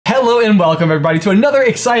Hello and welcome everybody to another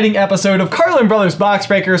exciting episode of Carlin Brothers Box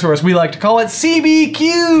Breakers, or as we like to call it, CB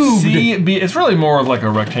Cubed. CB, it's really more of like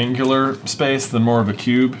a rectangular space than more of a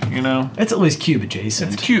cube, you know? It's at least cube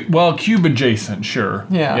adjacent. It's cube, well, cube adjacent, sure.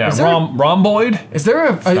 Yeah. Yeah, rhomboid? Is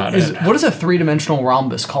there what is a three-dimensional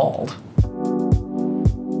rhombus called?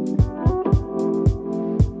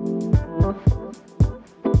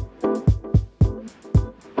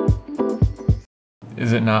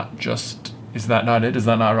 Is it not just, is that not it? Is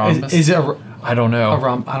that not rhombus? Is it I don't know.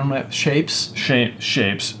 I don't know. Shapes?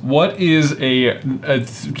 Shapes. What is a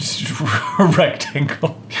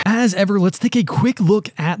rectangle? As ever, let's take a quick look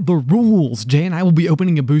at the rules. Jay and I will be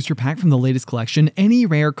opening a booster pack from the latest collection. Any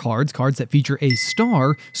rare cards that feature a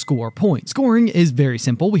star, score points. Scoring is very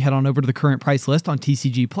simple. We head on over to the current price list on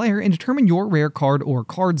TCG Player and determine your rare card or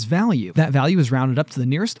card's value. That value is rounded up to the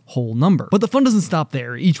nearest whole number. But the fun doesn't stop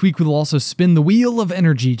there. Each week we will also spin the wheel of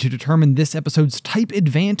energy to determine this episode's type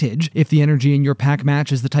advantage. If the energy in your pack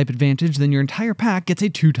matches the type advantage, then your entire pack gets a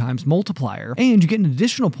 2x multiplier, and you get an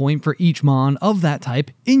additional point for each mon of that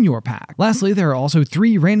type in your pack. Lastly, there are also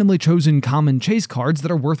 3 randomly chosen common chase cards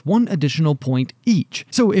that are worth 1 additional point each.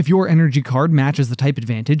 So if your energy card matches the type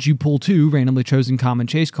advantage, you pull 2 randomly chosen common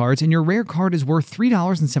chase cards, and your rare card is worth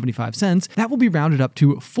 $3.75. That will be rounded up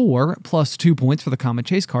to 4 plus 2 points for the common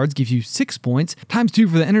chase cards gives you 6 points, times 2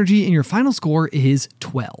 for the energy, and your final score is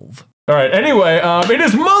 12. All right, anyway, it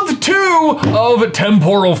is month 2 of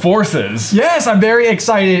Temporal Forces. Yes, I'm very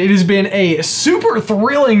excited. It has been a super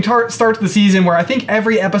thrilling start to the season where I think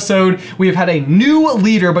every episode we have had a new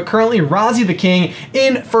leader, but currently Rozzy the King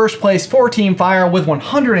in first place for Team Fire with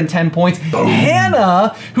 110 points. Boom.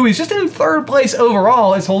 Hannah, who is just in 3rd place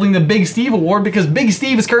overall, is holding the Big Steve Award because Big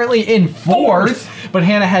Steve is currently in 4th. But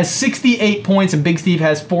Hannah has 68 points and Big Steve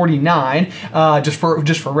has 49. Just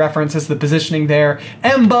for reference, as the positioning there.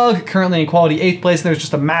 M-Bug currently in quality 8th place. There's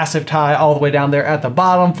just a massive tie all the way down there at the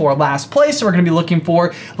bottom for last place. So we're going to be looking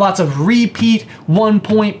for lots of repeat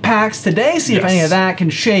 1-point packs today. See if any of that can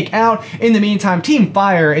shake out. In the meantime, Team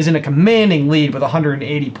Fire is in a commanding lead with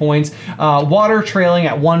 180 points. Water trailing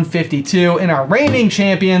at 152. And our reigning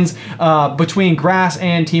champions between Grass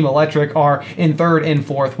and Team Electric are in 3rd and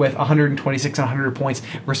 4th with 126 and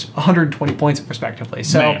 120 points respectively.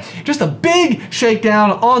 So just a big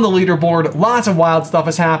shakedown on the leaderboard. Lots of wild stuff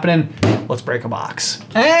is happening. Let's break a box.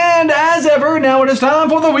 And as ever, now it is time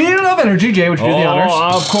for the Wheel of Energy. Jay, would you do the honors?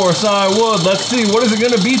 Of course I would. Let's see, what is it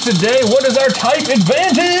going to be today? What is our type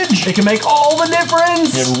advantage? It can make all the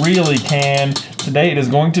difference. It really can. Today it is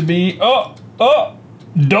going to be,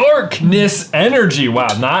 darkness energy.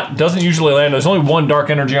 Wow, doesn't usually land. There's only 1 dark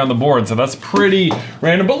energy on the board, so that's pretty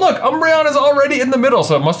random. But look, Umbreon is already in the middle,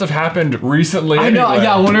 so it must have happened recently. I know,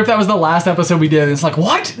 yeah, I wonder if that was the last episode we did. It's like,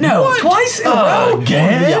 what? No, what? Twice in a row?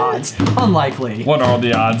 Again? What are the odds? Unlikely. What are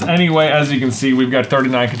the odds? Anyway, as you can see, we've got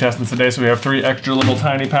 39 contestants today, so we have 3 extra little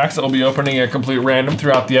tiny packs that will be opening at complete random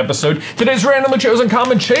throughout the episode. Today's randomly chosen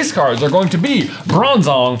common chase cards are going to be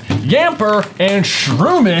Bronzong, Yamper, and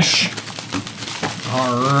Shroomish.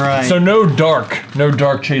 All right. So no dark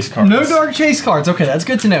chase cards. No dark chase cards. Okay, that's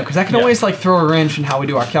good to know because that can always like throw a wrench in how we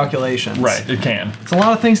do our calculations. Right, it can. It's a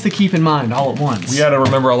lot of things to keep in mind all at once. We got to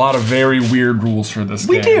remember a lot of very weird rules for this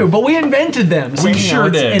game. We do, but we invented them. So, we sure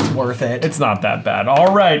did. It's worth it. It's not that bad.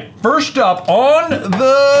 All right, first up on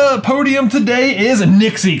the podium today is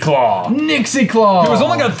Nixie Claw. Nixie Claw. Who has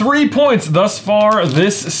only got 3 points thus far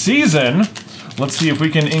this season. Let's see if we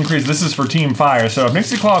can increase. This is for Team Fire. So if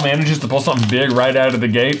Nixie Claw manages to pull something big right out of the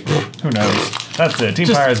gate, who knows? That's it. Team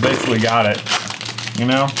Fire has basically got it. You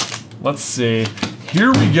know? Let's see.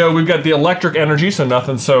 Here we go. We've got the electric energy, so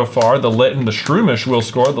nothing so far. The lit and the Shroomish will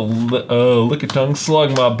score. The Lickitung,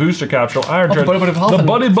 Slugma, Booster Capsule, Iron Tread,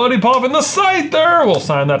 the Buddy Poppin, the Scyther. We'll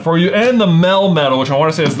sign that for you. And the Melmetal, which I want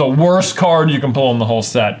to say is the worst card you can pull in the whole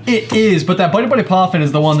set. It is, but that Buddy Poppin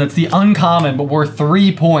is the one that's the uncommon, but worth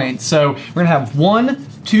 3 points. So we're going to have 1,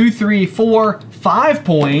 2, 3, 4, 5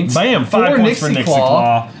 points. Bam, 5 points for Nixie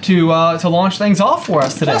Claw to launch things off for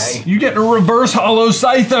us today. Plus, you get a reverse hollow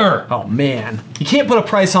Scyther. Oh man, you can't put a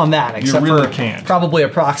price on that except you really for can't. Probably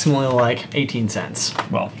approximately like 18 cents.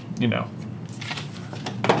 Well, you know,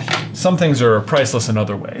 some things are priceless in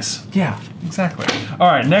other ways. Yeah, exactly. All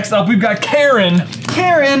right, next up we've got Karen.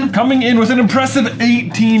 Karen! Coming in with an impressive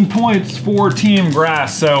 18 points for Team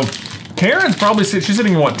Grass. So Karen's probably she's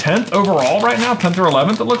sitting in what 10th overall right now, 10th or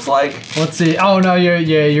 11th it looks like. Let's see. Oh no,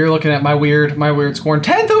 you're looking at my weird score.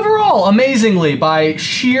 10th overall, amazingly by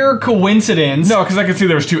sheer coincidence. No, because I could see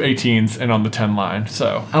there was 2 18s and on the 10 line.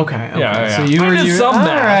 So okay. Yeah. So you were some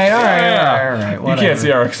math. All right. You can't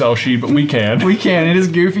see our Excel sheet, but we can. We can. It is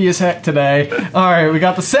goofy as heck today. All right, we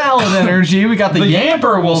got the Salad Energy. We got the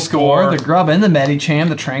Yamper will score. The Grubbin, the Medicham,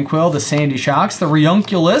 the Tranquil, the Sandy Shocks, the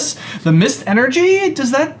Reunculus, the Mist Energy.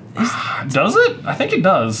 Does it? I think it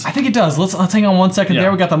does. I think it does. Let's hang on 1 second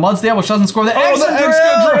there. We got the Mudsdale, which doesn't score. The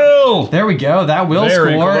xKito. There we go. That will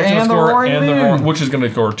score. And the Roaring Moon. Which is going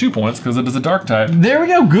to score 2 points because it is a dark type. There we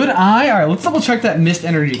go. Good eye. All right, let's double check that Mist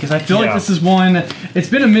Energy because I feel like this is one. It's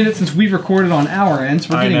been a minute since we've recorded on our end.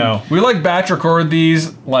 So I know. We like batch record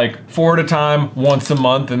these like 4 at a time, once a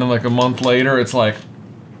month, and then like a month later, it's like.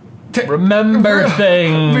 Remember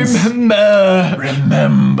things. Remember.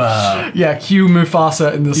 Yeah, cue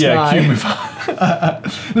Mufasa in the sky. Yeah, cue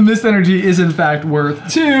Mufasa. The Mist Energy is in fact worth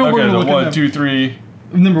 2. Okay, We're gonna look 1, at 2, 3.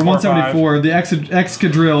 Number 4, 174. The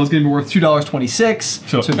xKito is going to be worth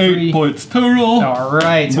 $2.26. So 8 points total. All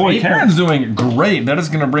right. Boy, Karen's doing great. That is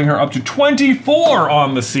going to bring her up to 24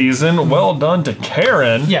 on the season. Well done to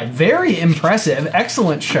Karen. Yeah, very impressive.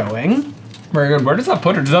 Excellent showing. Very good. Where does that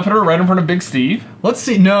put her? Does that put her right in front of Big Steve? Let's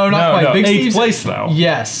see. No, not quite. No. Big 8th Steve's place, though.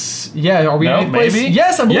 Yes. Yeah, are we in 8th place? Maybe?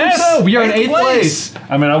 Yes, I believe so. We are in 8th place.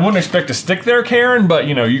 I mean, I wouldn't expect to stick there, Karen, but,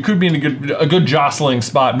 you know, you could be in a good jostling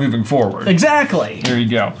spot moving forward. Exactly. There you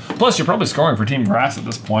go. Plus, you're probably scoring for Team Grass at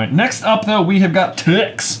this point. Next up, though, we have got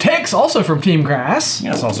Tix. Tix, also from Team Grass.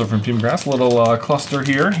 Yes, also from Team Grass. A little cluster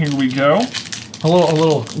here. Here we go. A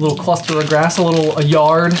little cluster of grass, a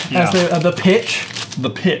yard, as the pitch. The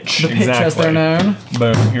pitch, exactly. As they're known.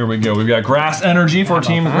 Boom, here we go. We've got Grass Energy for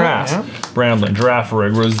Team Grass. Yeah. Brandlin,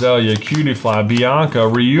 Girafarig, Roselia, Cutiefly, Bianca,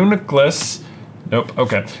 Reuniclus. Nope,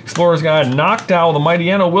 okay. Explorer's Guide, Noctowl, the Mighty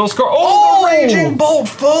Anno will score. Oh, the Raging Bolt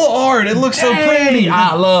full art. It looks so pretty.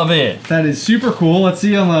 I love it. That is super cool. Let's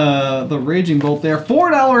see on the Raging Bolt there.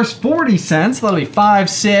 $4.40. That'll be 5,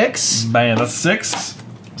 6. Man, that's 6.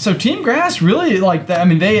 So Team Grass really like that. I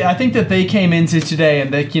mean, I think that they came into today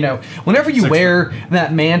and they, you know, whenever you wear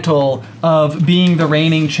that mantle of being the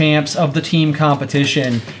reigning champs of the team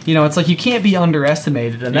competition, you know, it's like you can't be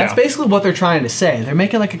underestimated. And that's basically what they're trying to say. They're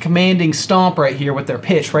making like a commanding stomp right here with their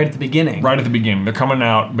pitch right at the beginning. Right at the beginning. They're coming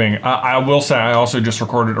out being, I will say, I also just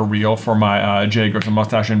recorded a reel for my Jay Griffin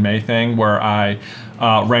Mustache in May thing where I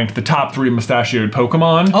ranked the top 3 mustachioed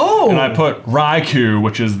Pokemon. Oh! And I put Raikou,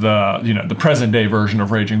 which is the present day version of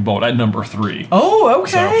Raging Bolt, at number 3. Oh,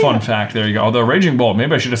 okay. So fun fact, there you go. Although Raging Bolt,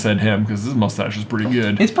 maybe I should have said him because his mustache is pretty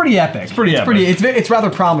good. It's pretty epic. It's rather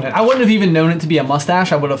prominent. I wouldn't have even known it to be a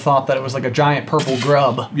mustache. I would have thought that it was like a giant purple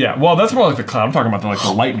grub. Yeah, well, that's more like the cloud. I'm talking about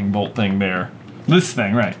the lightning bolt thing there. This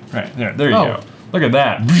thing, right there. There you go. Look at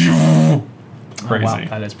that. Crazy. Oh, wow,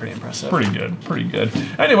 that is pretty impressive. Pretty good.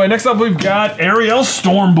 Anyway, next up we've got Ariel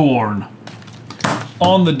Stormborn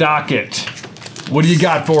on the docket. What do you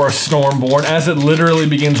got for us, Stormborn? As it literally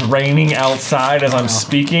begins raining outside as I'm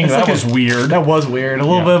speaking. That was weird. That was weird. A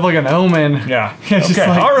little bit of like an omen. Yeah. It's just okay.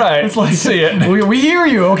 like, all right. It's like, let's see it. We hear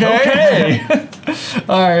you. Okay. Okay.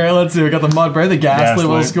 All right. Let's see. We got the Mudbray, the Ghastly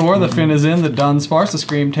will score, the Finizen, the Dunsparce, the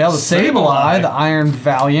Screamtail, the Sableye, the Iron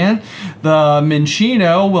Valiant, the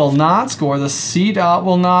Minchino will not score, the Seedot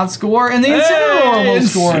will not score, and the Incineroar will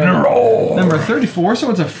score. Number 34.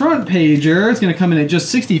 So it's a front pager. It's going to come in at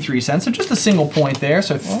just 63 cents. So just a single point there.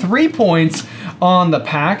 So 3 points on the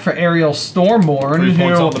pack for Ariel Stormborn. 3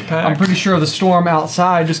 points on the pack. I'm pretty sure the storm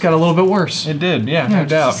outside just got a little bit worse. It did, yeah, no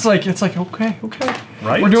doubt. It's like okay.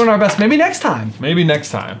 Right? We're doing our best. Maybe next time. Maybe next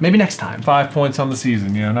time. 5 points on the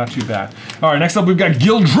season, not too bad. All right, next up we've got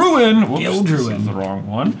Gildruin. Gildruin. This is the wrong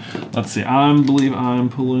one. Let's see. I believe I'm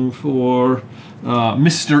pulling for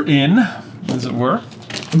Mr. In, as it were.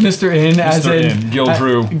 Mr. In, as in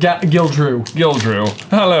Gildru. Gildru. Gildru.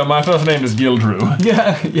 Hello, my first name is Gildru.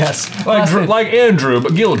 Yeah, yes. Like Andrew,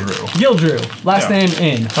 but Gildru. Gildru. Last name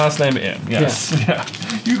In. Last name In, yes. Yeah.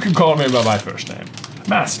 You can call me by my first name.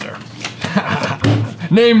 Master.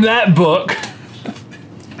 Name that book.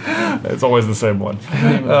 It's always the same one.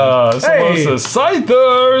 Someone says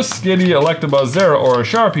Scyther, Skitty, Electabuzz, Zeraora,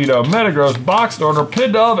 Sharpedo, Metagross, Boxstormer,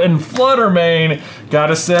 Pidove, and Fluttermane.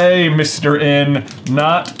 Gotta say, Mr. N,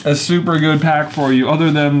 not a super good pack for you, other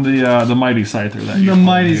than the Mighty Scyther. The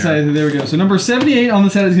Mighty Scyther, there we go. So number 78 on the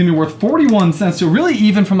set is gonna be worth 41 cents. So really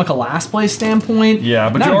even from like a last place standpoint. Yeah,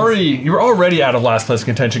 but you were already out of last place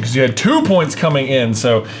contention because you had 2 points coming in.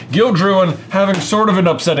 So Gildruin having sort of an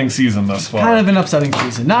upsetting season thus far. Kind of an upsetting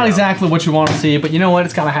season. Not exactly exactly what you want to see, but you know what?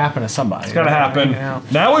 It's got to happen to somebody. It's got to happen. You know?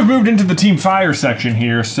 Now we've moved into the Team Fire section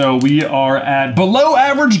here, so we are at Below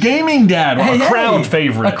Average Gaming Dad, a crowd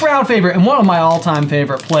favorite. A crowd favorite, and one of my all-time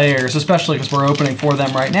favorite players, especially because we're opening for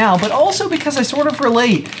them right now, but also because I sort of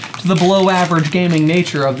relate to the below average gaming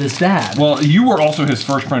nature of this dad. Well, you were also his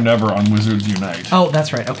first friend ever on Wizards Unite. Oh,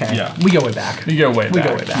 that's right. Okay. Yeah. We go way back. You go way back. We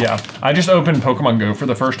go way back. Yeah. I just opened Pokemon Go for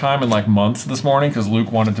the first time in like months this morning because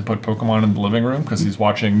Luke wanted to put Pokemon in the living room because he's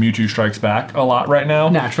watching Mewtwo Strikes Back a lot right now.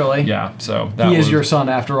 Naturally. Yeah, so that He is your son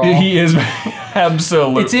after all. He is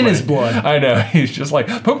absolutely. It's in his blood. I know. He's just like,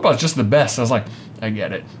 Pokemon's just the best. I was like, I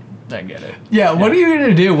get it. I get it. Yeah, what are you going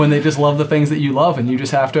to do when they just love the things that you love and you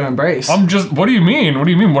just have to embrace? What do you mean? What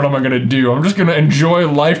do you mean, what am I going to do? I'm just going to enjoy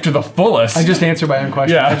life to the fullest. I just answered my own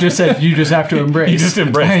question. Yeah. I just said you just have to embrace. You just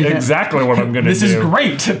embrace exactly what I'm going to do. This is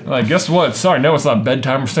great. Like, guess what? Sorry, no, it's not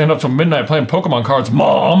bedtime. We're staying up till midnight playing Pokemon cards,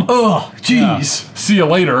 Mom. Oh, jeez. Yeah. See you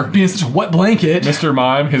later. Being such a wet blanket. Mr.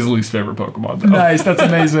 Mime, his least favorite Pokemon, though. Nice, that's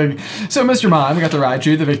amazing. So, Mr. Mime, we got the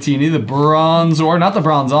Raichu, the Victini, the Bronzor, not the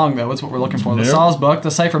Bronzong, though. That's what we're looking for. The Sawsbuck, the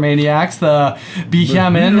Cyphermaniacs, the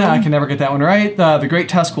Behamin, I can never get that one right. The Great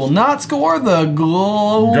Tusk will not score. The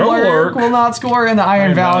Glowlurk will not score. And the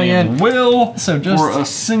Iron Valiant will. So just for a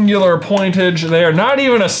singular pointage there. Not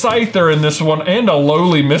even a Scyther in this one, and a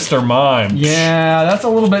lowly Mr. Mime. Yeah, that's a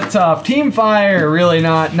little bit tough. Team Fire really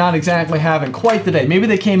not exactly having quite the day. Maybe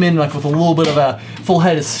they came in like with a little bit of a full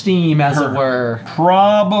head of steam, as it were.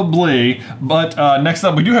 Probably. But next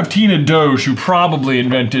up, we do have Tina Doge, who probably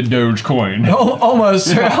invented Dogecoin. Oh,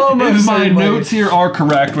 almost. Almost. If my notes here are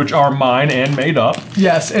correct, which are mine and made up.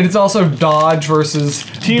 Yes, and it's also Dodge versus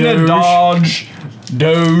Tina Dodge.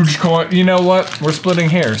 Dogecoin. You know what? We're splitting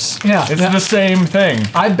hairs. Yeah, it's the same thing.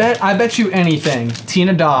 I bet you anything.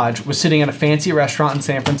 Tina Dodge was sitting at a fancy restaurant in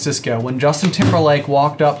San Francisco when Justin Timberlake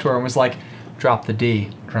walked up to her and was like, "Drop the D."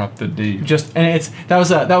 Drop the D. That was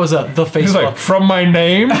the Facebook. He's like, from my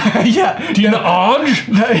name? Yeah. Tina Dodge?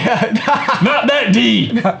 Yeah. Not that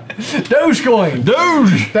D. Dogecoin.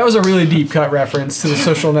 Doge. That was a really deep cut reference to the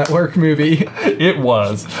Social Network movie. It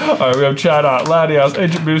was. All right, we have Chatot, Latios,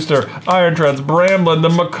 Agent Booster, Iron Treads, Bramblin, the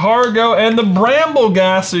Macargo, and the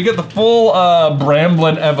Brambleghast. So you get the full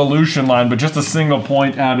Bramblin evolution line, but just a single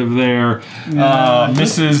point out of there.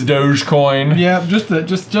 Mrs. Dogecoin. Yeah, just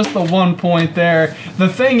the 1 point there.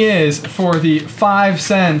 The thing is, for the 5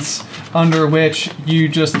 cents under which you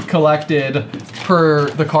just collected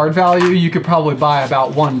per the card value, you could probably buy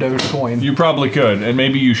about 1 Dogecoin. You probably could, and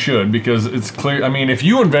maybe you should, because it's clear. I mean, if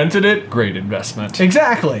you invented it, great investment.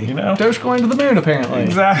 Exactly. You know? Dogecoin to the moon, apparently.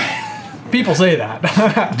 Exactly. People say that.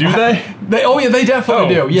 Do they? Oh yeah, they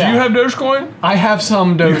definitely do. Yeah. Do you have Dogecoin? I have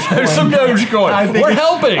some Dogecoin. There's some Dogecoin. We're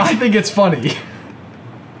helping. I think it's funny.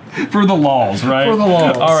 For the lols, right? For the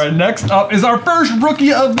lols. All right, next up is our first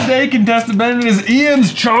Rookie of the Day contestant, and it is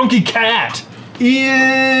Ian's Chonky Cat.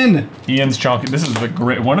 Ian's Chonky. This is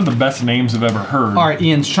one of the best names I've ever heard. All right,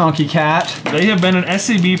 Ian's Chonky Cat. They have been an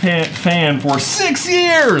SCB fan for 6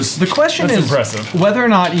 years. The question is impressive. Whether or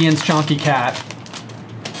not Ian's Chonky Cat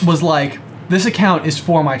was like, this account is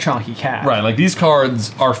for my Chonky Cat. Right, like these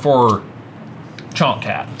cards are for Chonk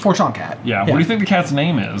Cat. For Chonk Cat. Yeah. What do you think the cat's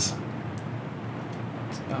name is?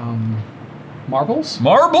 Marbles?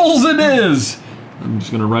 Marbles it is! I'm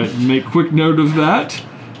just gonna make quick note of that.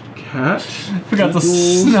 Cat. We got the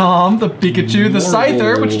Snom, the Pikachu, the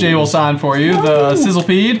Scyther, which Jay will sign for you, the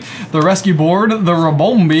Sizzlepede, the Rescue Board, the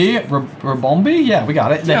Rabombi? Yeah, we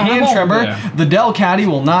got it. The Hand Trimmer, the Delcatty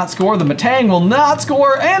will not score, the Matang will not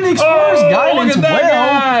score, and the Explorer's Guidance look at that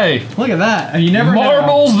guy! Look at that. You never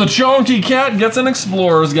Marbles, the Chonky Cat gets an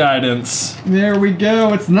Explorer's Guidance. There we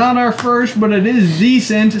go. It's not our first, but it is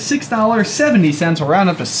decent. $6.70. We'll round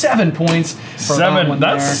up to 7 points. For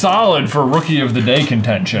That's solid for Rookie of the Day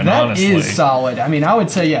contention. That is solid. I mean, I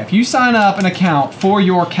would say, yeah, if you sign up an account for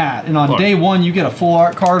your cat and on day 1 you get a full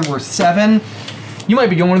art card worth 7, you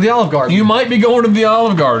might be going to the Olive Garden. You might be going to the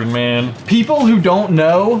Olive Garden, man. People who don't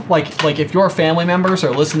know, like if your family members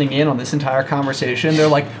are listening in on this entire conversation, they're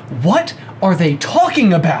like, what are they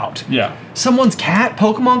talking about? Yeah. Someone's cat,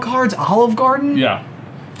 Pokemon cards, Olive Garden? Yeah.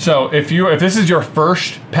 So if this is your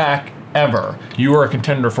first pack ever, you are a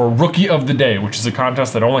contender for Rookie of the Day, which is a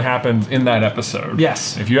contest that only happens in that episode.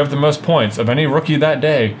 Yes. If you have the most points of any rookie that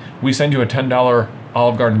day, we send you a $10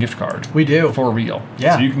 Olive Garden gift card. We do. For real.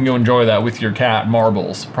 Yeah. So you can go enjoy that with your cat,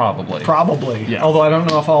 Marbles, probably. Probably. Yeah. Although I don't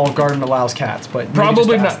know if Olive Garden allows cats, but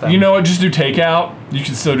probably not. You know what? Just do takeout. You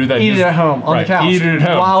can still do that. Eat it at home, on the couch. Eat it at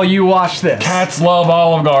home. While you watch this. Cats love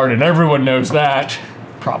Olive Garden. Everyone knows that.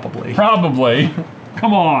 Probably. Probably.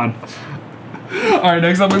 Come on. All right,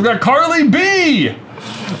 next up we've got Carly B.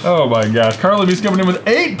 Oh my gosh. Carly B's coming in with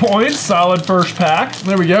 8 points. Solid first pack.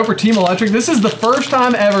 There we go for Team Electric. This is the first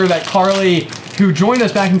time ever that Carly, who joined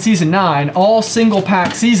us back in season 9, all single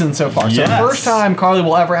pack season so far. So Yes. first time Carly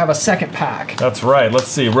will ever have a second pack. That's right. Let's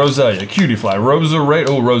see. Roselia, Cutie Fly, Roserade,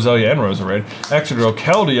 oh, Roselia and Roserade, Exodrill,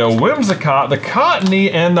 Keldeo, Whimsicott, the Cottony,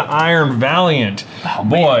 and the Iron Valiant. Oh,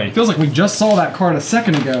 boy. Feels like we just saw that card a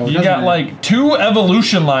second ago. You got like 2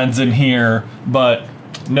 evolution lines in here, but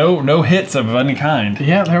no hits of any kind.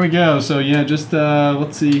 Yeah, there we go. So yeah, just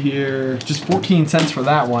let's see here. Just 14 cents for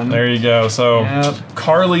that one. There you go. So Yep.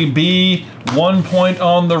 Carly B, 1 point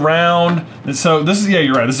on the round. So this is, yeah,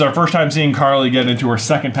 you're right. This is our first time seeing Carly get into her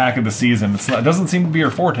second pack of the season. It doesn't seem to be her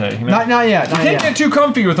forte. You know? Not yet. You Not can't yet. get too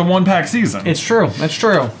comfy with a 1-pack season. It's true. That's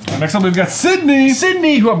true. Next up, we've got Sydney.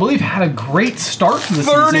 Sydney, who I believe had a great start to the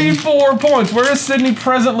season. 34 points. Where is Sydney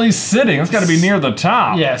presently sitting? It's got to be near the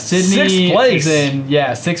top. Yeah, Sydney 6th place. is in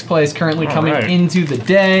 6th place currently coming right. into the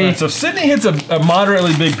day. Right, so if Sydney hits a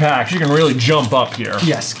moderately big pack, she can really jump up here.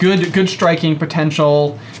 Yes, good striking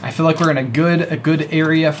potential. I feel like we're in a good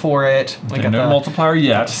area for it. We Okay, got no the multiplier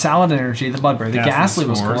yet. Salad Energy, the Budberry, the Ghastly Ghastly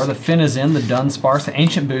will scores. score, the Finizen, the Dunsparce, the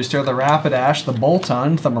Ancient Booster, the Rapidash, the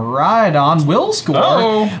Boltund, the Miraidon will score,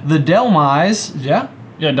 Oh. the Delmise, Yeah,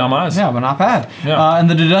 dumb eyes. but not bad. Yeah. And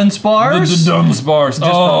the Dunsparce. The Dunsparce. Just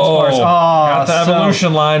Dunsparce. Got the So-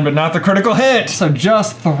 evolution line, but not the critical hit. So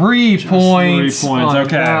just 3 points. 3 points, on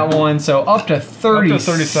okay. that one. So up to 37. Up to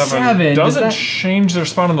 37. Does Doesn't that- change their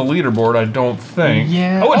spot on the leaderboard, I don't think.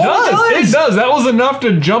 Yeah. Oh, it Oh, does. it does. It does. That was enough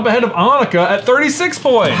to jump ahead of Annika at 36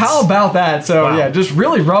 points. How about that? So Wow. yeah, just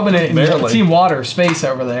really rubbing it in Barely. Team Water's face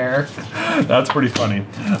over there. That's pretty funny.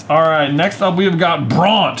 All right, next up we've got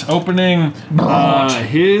Bront opening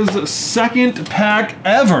his second pack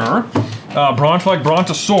ever. Bront like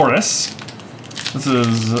Brontosaurus. This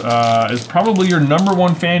is probably your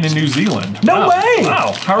 #1 fan in New Zealand. No Wow. way!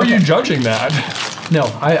 Wow. How are you judging that? No,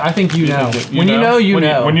 I think you know. You When you know, you when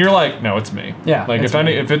know. when you're like, no, it's me. Yeah, Like it's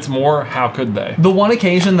if it's more, how could they? The one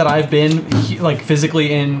occasion that I've been like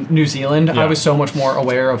physically in New Zealand, Yeah. I was so much more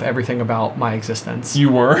aware of everything about my existence. You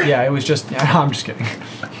were? Yeah, it was just. I'm just kidding.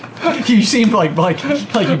 You seemed like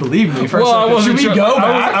you believed me. For a Well, I second. wasn't Should sure. we go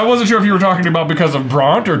back? I wasn't sure if you were talking about because of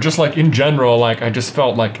Bront or just like in general. Like I just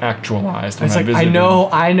felt like actualized when It's I like visited.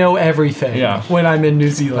 I know everything. Yeah. When I'm in New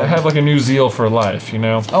Zealand. I have like a New Zeal for life, you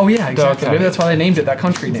know. Oh yeah, exactly. Okay. Maybe that's why they named it that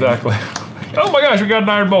country name. Exactly. Oh my gosh, we got an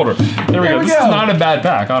Iron Boulder. There we There go. we This go. is not a bad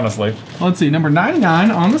pack, honestly. Let's see, number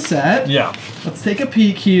 99 on the set. Yeah. Let's take a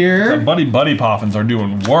peek here. Buddy Poffins are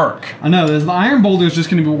doing work. I know, the Iron Boulder is just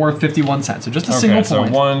going to be worth 51 cents, so just a single so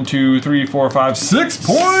point. 1, 2, 3, 4, 5, 6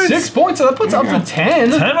 points. 6 points, so that puts up to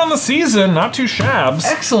 10. 10 on the season, not too shabs.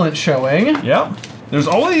 Excellent showing. Yep. There's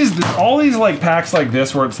all these like packs like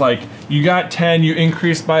this where it's like you got 10, you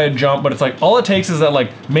increased by a jump, but it's like all it takes is that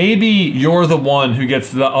like maybe you're the one who gets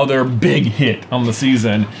the other big hit on the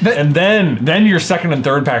season, and then your second and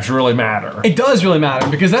third packs really matter. It does really matter,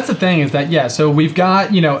 because that's the thing is that, yeah, so we've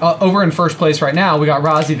got, over in first place right now, we got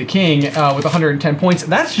Rozzy the King with 110 points.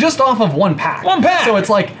 That's just off of 1 pack. 1 pack! So it's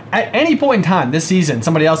like, at any point in time this season,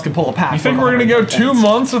 somebody else could pull a pack. You think we're gonna go 2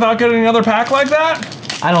 months without getting another pack like that?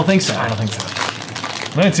 I don't think so. I don't think so.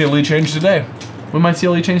 I didn't see a lead change today. We might see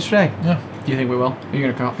a lead change today. Yeah. Do you think we will? Are you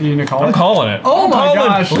gonna call it? I'm calling it. Oh I'm my calling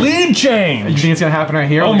gosh. Lead You change. think it's gonna happen right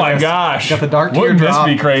here? Oh Look my at this. gosh. Got the dark Wouldn't teardrop.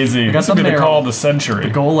 this be crazy? We got This would the be the Meryl. call of the century.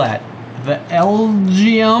 Golett, the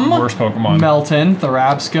Elgium, Worst Pokemon. Melton, the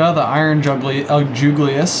Rabsca, the Iron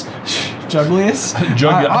Juglius. Juglius?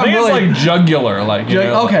 I think it's like jugular, like you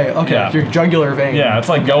know, okay, Yeah. your jugular vein. Yeah, it's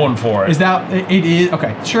like going for it. Is that, it is,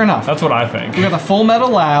 okay, sure enough. That's what I think. We got the Full Metal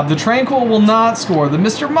Lab, the Tranquil will not score, the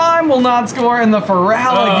Mr. Mime will not score, and the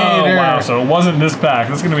Feraligatr. Oh, wow, so it wasn't this pack.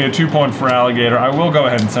 This is going to be a 2-point for Alligator. I will go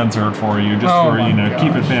ahead and censor it for you, just Oh for, my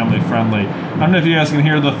keep it family friendly. I don't know if you guys can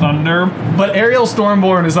hear the thunder. But Ariel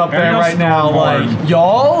Stormborn is up there Ariel right now, Stormborn. like,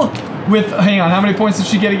 y'all, with, hang on, how many points did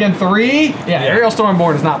she get again? 3? Yeah, Ariel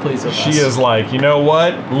Stormborn is not pleased with us. She is like, you know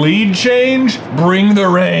what? Lead change, bring the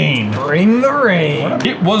rain. Bring the rain.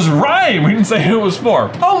 It was Ryan. We didn't say who it was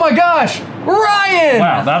for. Oh my gosh, Ryan!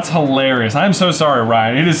 Wow, that's hilarious. I'm so sorry,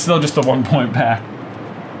 Ryan. It is still just a 1-point pack.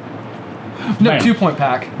 No, Man. 2-point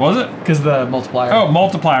pack, Was it? because the multiplier. Oh,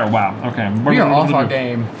 multiplier. Wow. Okay. We are off our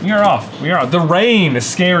game. You're off. We are. The rain is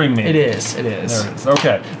scaring me. It is, it is. There it is.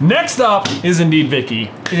 Okay. Next up is indeed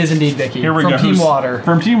Vicky. It is indeed Vicky. Here we from go. Team Water.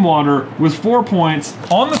 From Team Water with 4 points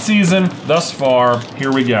on the season thus far.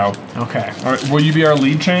 Here we go. Okay. All right. Will you be our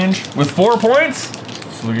lead change with 4 points?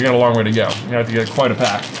 So you got a long way to go. You have to get quite a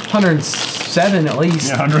pack. 107 at least.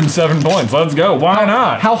 Yeah, 107 points. Let's go. Why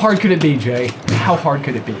not? How hard could it be, Jay? How hard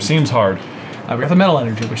could it be? Seems hard. We got the Metal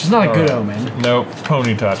Energy, which is not a good omen. Nope.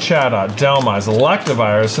 Ponyta, Chatot, Delmise,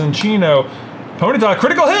 Electivire, Cinchino, Ponyta,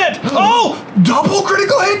 critical hit! Oh! Double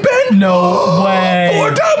critical hit, Ben? No way. 4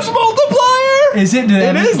 times multiplier! Is it?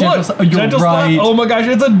 It is, look. You're right. Oh my gosh,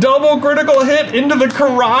 it's a double critical hit into the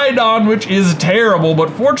Caridon, which is terrible, but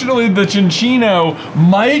fortunately the Cinchino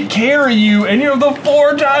might carry you, and you have the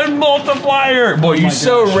 4 times multiplier. Boy, you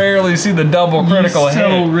so rarely see the double critical hit.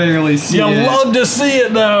 So rarely see it. You love to see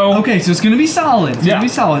it, though. Okay, so it's going to be solid. It's going to be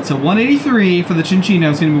solid. So 183 for the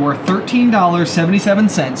Cinchino is going to be worth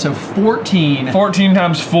 $13.77, so 14. 14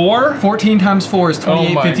 times 4? 14 times 4 is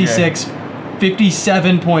 28.56.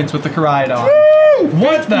 57 points with the Caridon.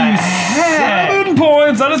 What the heck? 7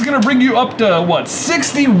 points. That is going to bring you up to, what,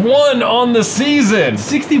 61 on the season.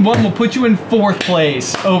 61 will put you in 4th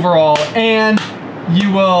place overall, and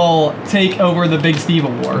you will take over the Big Steve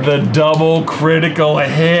Award. The double critical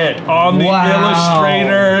hit on the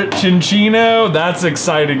Illustrator Cinchino. That's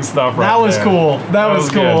exciting stuff right there. That was cool. That was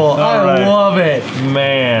cool. I love it.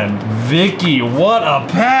 Man, Vicky, what a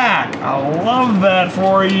pack. I love that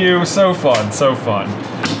for you. So fun, so fun.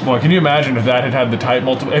 Boy, can you imagine if that had the type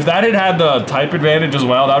if that had the type advantage as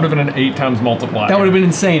well? That would have been an 8 times multiplier. That would have been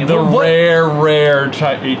insane. The rare 8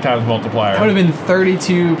 times multiplier. That would have been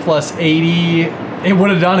 32 plus 80. It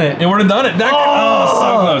would have done it. It would have done it. So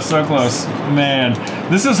close, so close. Man,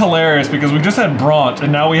 this is hilarious because we just had Bront,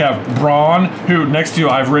 and now we have Brawn, who next to you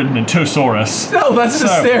I've written in Tosaurus. No, that's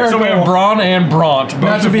hysterical. So we have Brawn and Bront,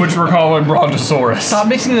 both of which we're calling Brontosaurus. Stop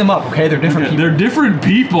mixing them up, okay? They're different people. They're different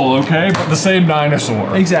people, okay? But the same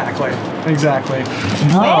dinosaur. Exactly.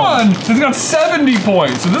 Brawn has got 70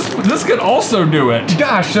 points, so this could also do it.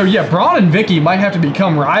 Gosh, so yeah, Brawn and Vicky might have to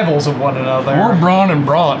become rivals of one another. Or Brawn and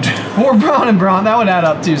Bront. Or Brawn and Bront. That would add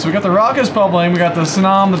up too. So we got the Raucous Bubbling, we got the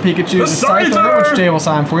Sanam, the Pikachu, the Scyther, which Jay will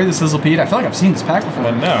sign for you, the Sizzlepede. I feel like I've seen this pack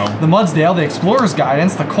before. No. The Mudsdale, the Explorer's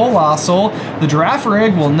Guidance, the Colossal, the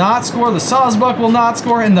Girafarig will not score, the Sawsbuck will not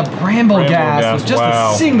score, and the Brambleghast with just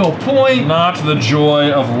a single point. Not the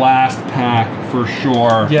joy of last pack for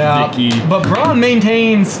sure. Yeah, Vicky. but Braun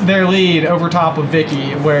maintains their lead over top of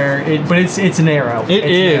Vicky, but it's narrow. It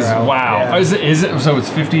is. narrow. Wow. Yeah. Is it? So it's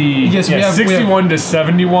 50. Yes, we have 61 to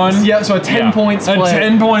 71. Yeah, so a 10-point split. A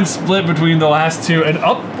 10-point split between the last two, and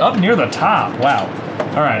up near the top. Wow.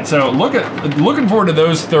 All right. So looking forward to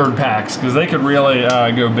those third packs because they could really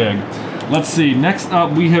go big. Let's see. Next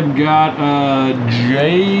up, we have got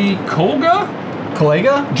Jay Colga.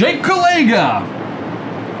 Colega? Jake Colega.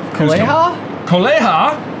 Coleha?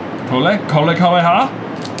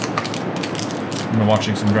 I've been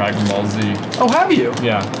watching some Dragon Ball Z. Oh, have you?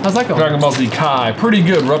 Yeah. How's that going? Dragon Ball Z Kai. Pretty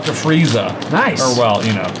good. We're up to Frieza. Nice. Or, well,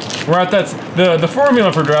 you know. We're at the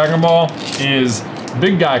formula for Dragon Ball is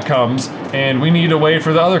big guy comes, and we need to wait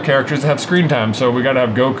for the other characters to have screen time. So we gotta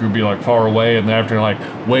have Goku be like far away, and they have to like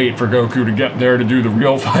wait for Goku to get there to do the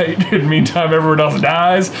real fight. In the meantime, everyone else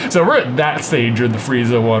dies. So we're at that stage of the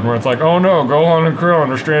Frieza one, where it's like, oh no, Gohan and Krillin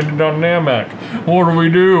are stranded on Namek. What do we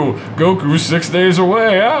do? Goku's 6 days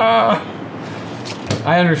away. Ah!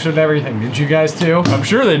 I understood everything. Did you guys too? I'm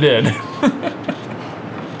sure they did.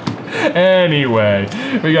 Anyway,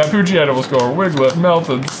 we got Poochie will score, Wiglet,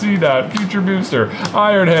 Melton, C-Dot, Future Booster,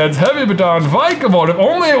 Ironheads, Heavy Baton, Vicamon. If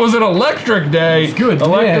only it was an electric day. Good.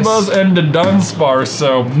 Electabuzz and the Dunsparce.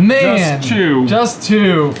 So man, just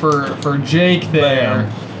two for Jake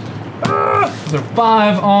there. So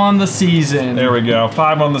 5 on the season. There we go.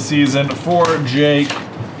 5 on the season for Jake.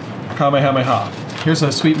 Kamehameha. Here's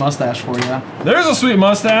a sweet mustache for you. There's a sweet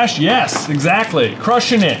mustache. Yes, exactly.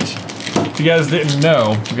 Crushing it. If you guys didn't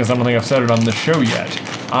know, because I don't think I've said it on this show yet,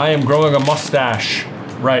 I am growing a mustache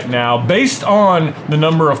right now based on the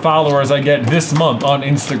number of followers I get this month on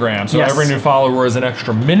Instagram. So every new follower is an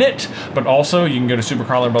extra minute, but also you can go to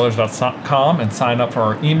supercarlinbrothers.com and sign up for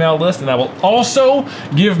our email list, and that will also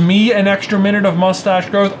give me an extra minute of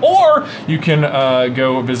mustache growth, or you can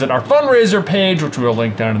go visit our fundraiser page, which we'll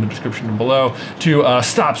link down in the description below, to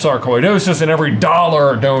stop sarcoidosis, and every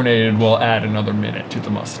 $1 donated will add another minute to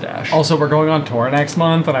the mustache. Also, we're going on tour next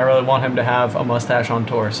month, and I really want him to have a mustache on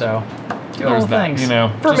tour, so there's that, you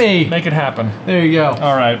know, for me. Make it happen. There you go.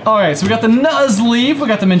 All right. All right, so we got the Nuzleaf, we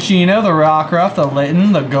got the Minccino, the Rockruff, the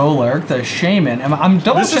Litten, the Golurk, the Shaman. I'm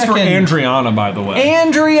double checking. This is for Andriana, by the way.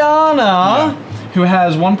 Andriana, who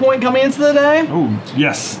has 1 point coming into the day. Oh,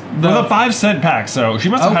 yes. The 5-cent pack, so she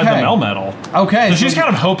must have had the Melmetal. Okay. So she's kind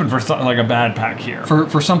of hoping for something like a bad pack here.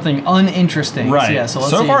 For something uninteresting. Right. So, yeah, so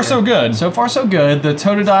let's so see far, here. so good. So far, so good. The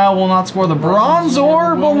Totodile will not score. The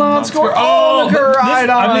Bronzor will not score. Oh, the Caridon.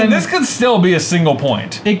 I mean, this could still be a single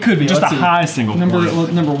point. It could be. Just a high single point.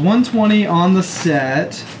 Number 120 on the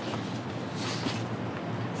set.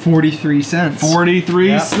 43 cents.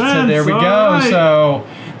 43 cents. So there we go. Right. So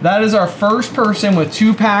that is our first person with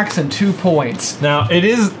 2 packs and 2 points. Now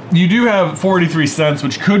you do have 43 cents,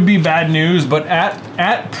 which could be bad news, but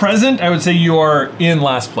at present, I would say you are in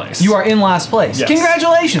last place. You are in last place. Yes.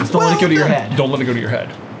 Congratulations. Don't let it go to your head. Don't let it go to your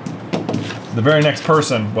head. The very next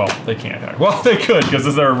person, well, they can't. Well, they could, because this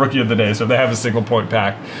is their rookie of the day, so if they have a single point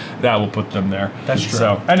pack, that will put them there. That's true.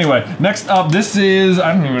 So, anyway, next up, this is,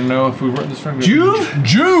 I don't even know if we wrote this right. Juve?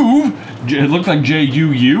 Juve! It looked like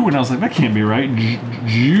J-U-U, and I was like, that can't be right.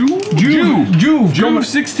 Juve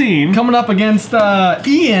 16. Coming up against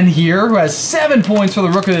Ian here, who has 7 points for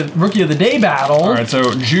the rookie of the day battle. All right,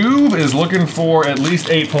 so Juve is looking for at least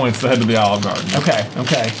 8 points to head to the Olive Garden.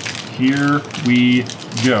 Okay. Here we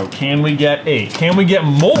go. Can we get 8? Can we get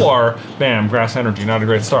more? Bam, Grass Energy, not a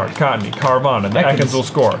great start. Cottony, Carvana, the Ekans will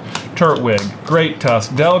score. Turtwig, Great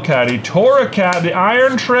Tusk, Delcatty, Toracat, the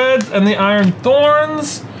Iron Treads, and the Iron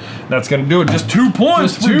Thorns. That's going to do it. Just 2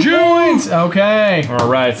 points for 2 points. Okay. All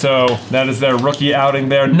right, so that is their rookie outing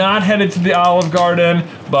there. Not headed to the Olive Garden,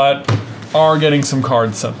 but are getting some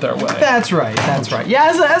cards sent their way. That's right.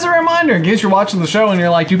 Yeah, as a reminder, in case you're watching the show and you're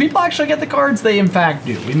like, do people actually get the cards? They in fact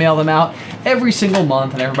do. We mail them out every single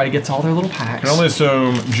month and everybody gets all their little packs. I can only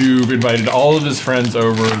assume Juve invited all of his friends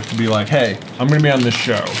over to be like, hey, I'm gonna be on this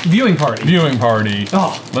show. Viewing party.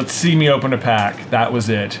 Oh. Let's see me open a pack. That was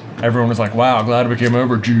it. Everyone was like, wow, glad we came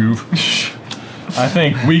over, Juve. I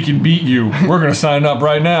think we can beat you. We're gonna sign up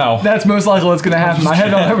right now. That's most likely what's gonna happen. I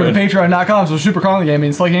head on over to patreon.com, so Super Carlin Gaming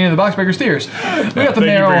and select any of the box breakers tiers. We got the Thank you for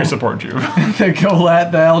Meryl, your support, Juve. the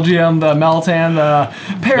Colette, the LGM, the Meltan, the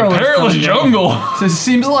Perilous Jungle. So it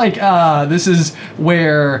seems like this is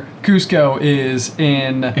where Cusco is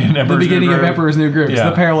in the beginning of Emperor's New Groove. It's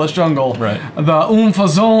the Perilous Jungle. Right. The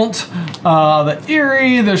Umfazont, the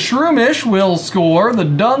Erie, the Shroomish will score, the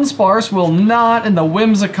Dunsparce will not, and the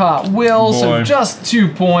Whimsicott will. So just 2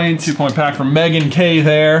 points. 2 point pack from Megan K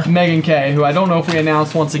there. Megan K, who I don't know if we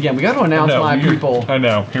announced once again. We got to announce my people. I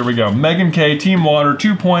know. Here we go. Megan K, Team Water,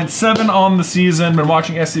 2.7 on the season. Been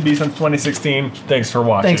watching SCB since 2016. Thanks for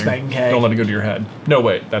watching. Thanks, Megan K. Don't let it go to your head. No,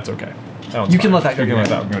 wait. That's okay. You can let that go. You can let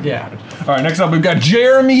that go. Yeah. All right, next up we've got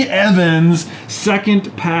Jeremy Evans,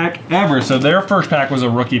 second pack ever. So their first pack was a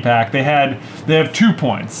rookie pack. They have 2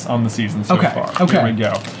 points on the season so far. Okay. Here we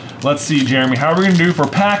go. Let's see, Jeremy, how are we gonna do for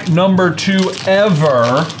pack number 2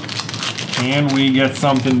 ever? Can we get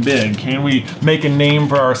something big? Can we make a name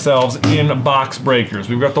for ourselves in box breakers?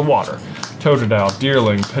 We've got the Water, Totodile,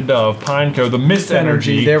 Deerling, Pidove, Pineco, the Mist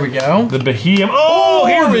Energy. There we go. The Behemoth. Oh,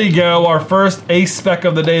 here we go. Our first ace spec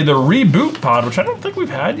of the day, the Reboot Pod, which I don't think we've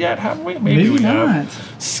had yet, have we? Maybe we not. have.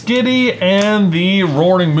 Skitty and the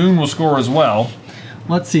Roaring Moon will score as well.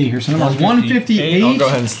 Let's see here. So number 158. I'll go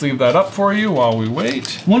ahead and sleeve that up for you while we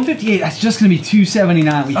wait. 158. That's just going to be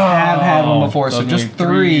 279. We have had one before, so just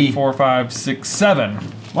 3, 4, 5, 6, 7.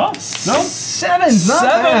 Well, no. 7's not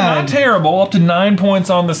 7, bad. not terrible. Up to 9 points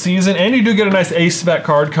on the season, and you do get a nice ace spec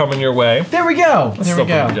card coming your way. There we go. There we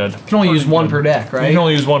go. Good. You can only use one per deck, right? You can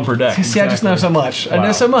only use one per deck. See, I just know so much. I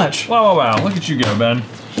know so much. Wow. Look at you go, Ben.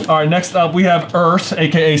 All right, next up we have Earth,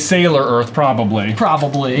 aka Sailor Earth, probably.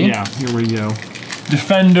 Probably. Yeah, here we go.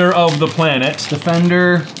 Defender of the planet.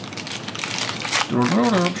 Defender.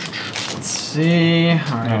 Let's see. All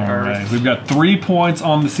right. We've got 3 points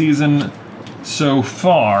on the season so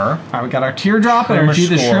far. All right, we got our Teardrop Energy,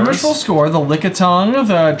 the Shroomish will score, the Lickitung,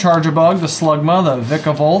 the Charjabug, the Slugma, the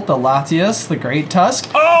Vikavolt, the Latias, the Great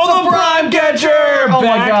Tusk. Oh, the Prime Catcher! Oh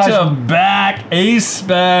my gosh. Back to back ace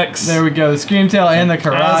specs. There we go, the Screamtail and the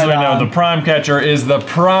Karai. As we know, the Prime Catcher is the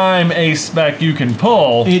prime ace spec you can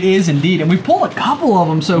pull. It is indeed, and we pulled a couple of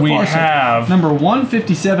them so far. We have. So number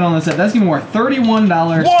 157 on the set. That's even worth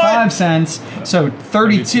 $31.05. So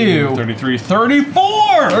 32. 33,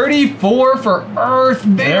 34! 34 for Earth.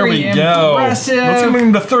 Very impressive. Let's go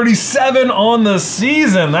into 37 on the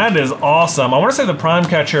season. That is awesome. I want to say the Prime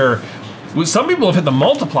Catcher. Some people have hit the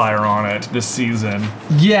multiplier on it this season.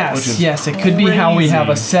 Yes, it could be how we have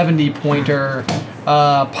a 70-pointer,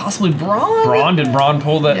 possibly Braun. Did Braun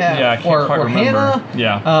pull that? Yeah, I can't quite remember. Hannah.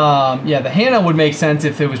 Yeah. The Hannah would make sense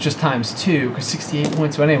if it was just ×2, because 68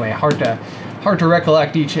 points. But anyway, hard to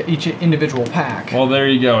recollect each individual pack. Well, there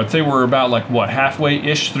you go. I'd say we're about like what,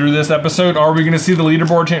 halfway-ish through this episode. Are we going to see the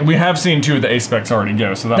leaderboard change? We have seen 2 of the ace specs already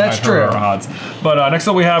go, so that might hurt our odds. But next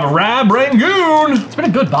up we have Rab Rangoon. It's been a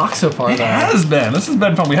good box so far. It has been. This has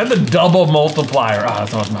been fun. We had the double multiplier.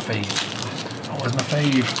 That's always my fave. Always my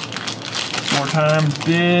fave. 4 times,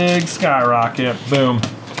 big skyrocket. Boom.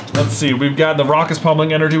 Let's see. We've got the Raucous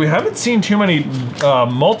Pummeling Energy. We haven't seen too many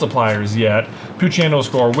multipliers yet. Pucciano will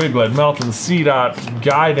score. Wiglet, Melton, C-Dot,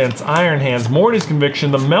 Guidance, Iron Hands, Morty's Conviction,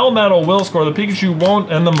 the Melmetal will score, the Pikachu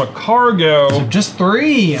won't, and the Macargo. So just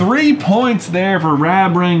 3. 3 points there for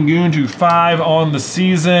Rab Rangoon to 5 on the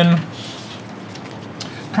season.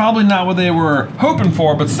 Probably not what they were hoping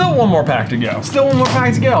for, but still one more pack to go. Still one more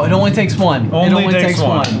pack to go. It only takes one. Only takes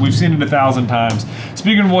one. We've seen it 1,000 times.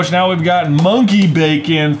 Speaking of which, now we've got Monkey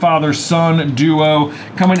Bacon, father-son duo,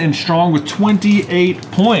 coming in strong with 28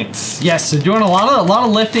 points. Yes, so doing a lot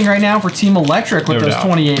of lifting right now for Team Electric with those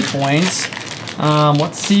 28 points.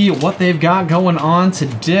 Let's see what they've got going on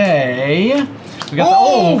today. We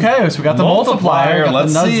got okay, so we got the multiplier, got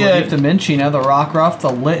let's the see Nuzleaf, the Minchino, the Rockruff,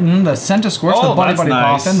 the Litten, the Centiskorch, the Buddy Buddy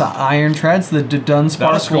Poffin, the Iron Treads, the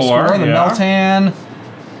Dunsparce will score, the Meltan.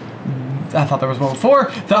 I thought there was one before.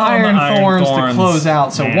 The Iron Thorns to close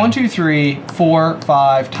out. So 1, 2, 3, 4,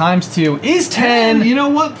 5 times 2 is 10. You know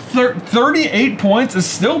what? 38 points is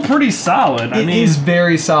still pretty solid. It is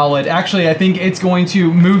very solid. Actually, I think it's going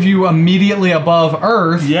to move you immediately above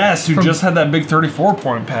Earth. Yes, who just had that big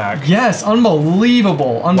 34-point pack. Yes,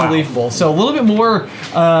 unbelievable. Unbelievable. Wow. So a little bit more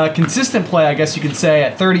consistent play, I guess you could say,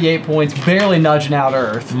 at 38 points, barely nudging out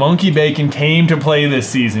Earth. Monkey Bacon came to play this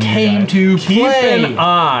season. Keep an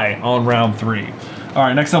eye on round 3. All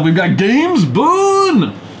right, next up we've got Games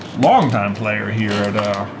Boone, longtime player here at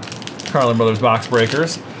Carlin Brothers Box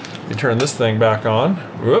Breakers. You turn this thing back on.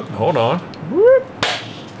 Whoop, hold on. Whoop.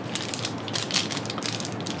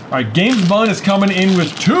 All right, Games Boone is coming in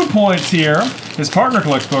with 2 points here. His partner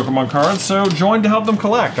collects Pokemon cards, so join to help them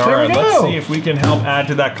collect. All right, let's see if we can help add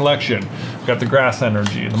to that collection. We've got the Grass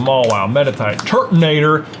Energy, the Mawile, Meditite,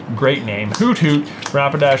 Turtonator, great name, Hoot Hoot,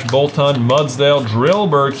 Rapidash, Boltund, Mudsdale,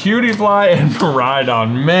 Drillbur, Cutiefly, and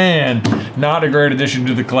Miraidon. Man, not a great addition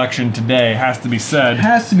to the collection today, has to be said.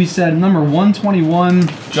 Has to be said, number 121.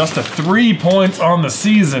 Just a 3 points on the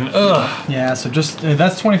season, ugh. Yeah, so just,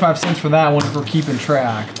 that's 25 cents for that one if we're keeping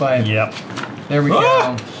track, but. Yep. There we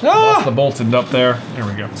go. Lost the Boltund up there. There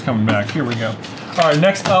we go, it's coming back, here we go. All right,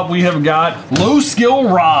 next up we have got Low Skill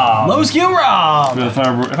Rob. Low Skill Rob. If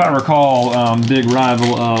I recall, big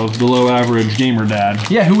rival of the Low Average Gamer Dad.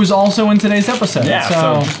 Yeah, who was also in today's episode. Yeah,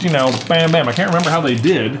 so just, you know, bam, bam. I can't remember how they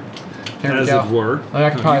did. There as we go. It were. I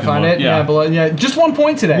can probably find it. Yeah. Yeah, just 1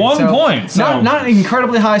 point today. 1 point. So. Not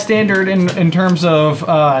incredibly high standard in terms of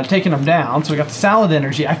taking them down. So we got the Salad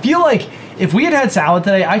Energy. I feel like if we had Salad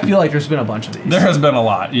today, I feel like there's been a bunch of these. There has been a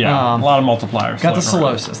lot, yeah. A lot of multipliers. Got the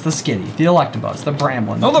Solosis, the Skitty, the Electabuzz, the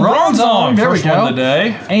Bramblin. Oh, the Bronzong. There we go. One of the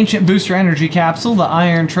day. Ancient Booster Energy Capsule, the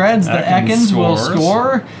Iron Treads, the Ekans will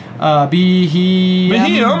score.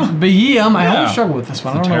 Beheeyem. I always struggle with this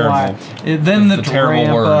one. I don't know why. Then the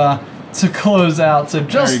Drampa to close out. So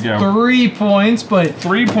just 3 points, but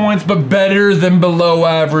 3 points, but better than below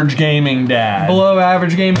average gaming dad. Below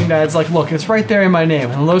average gaming dad's like, look, it's right there in my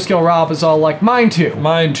name. And Low Skill Rob is all like, mine too.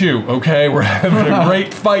 Mine too. Okay, we're having a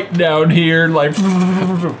great fight down here. Like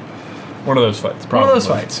one of those fights, probably. One of those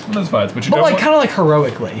fights. One of those fights, but you like kind of like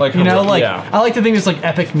heroically. Like you know, like I like to think it's like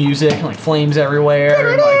epic music and like flames everywhere.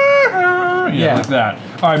 And like, yeah, like that.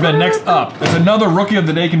 All right, Ben, next up is another Rookie of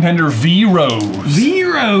the Day contender, V-Rose.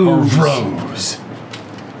 V-Rose. Or Rose.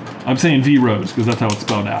 I'm saying V-Rose because that's how it's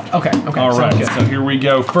spelled out. Okay. All right, so here we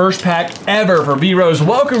go. First pack ever for V-Rose.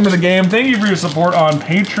 Welcome to the game. Thank you for your support on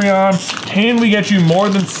Patreon. Can we get you more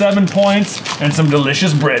than 7 points and some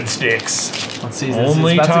delicious breadsticks? Let's see.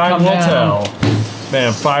 Only time will tell.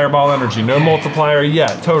 Man, Fireball Energy, no multiplier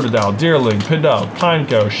yet. Totodile, Deerling, Pidove,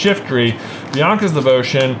 Pineco, Shiftry, Bianca's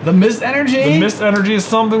Devotion. The Mist Energy? The Mist Energy is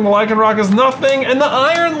something, the Lycanroc is nothing, and the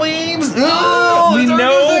Iron Leaves!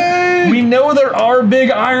 We know there are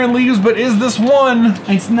big Iron Leaves, but is this one?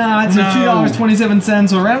 It's not. So $2.27,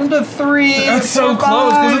 so round to 3. That's so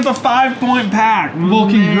close, because it's a 5-point pack. Well,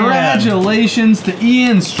 congratulations to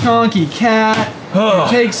Ian's Chonky Cat. Who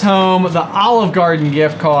takes home the Olive Garden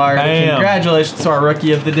gift card. Bam. Congratulations to our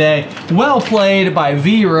Rookie of the Day. Well played by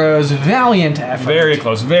V-Rose. Valiant effort. Very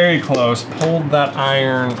close, very close. Pulled that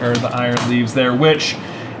Iron Leaves there, which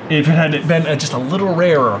if it had been just a little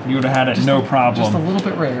rarer, you would have had it no problem. Just a little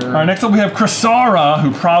bit rarer. All right, next up we have Crisara,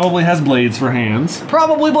 who probably has blades for hands.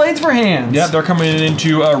 Probably blades for hands. Yep, they're coming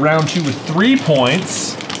into round 2 with 3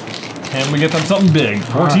 points. And we get them something big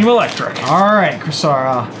for Team Electric. All right,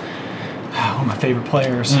 Crisara. Oh, my favorite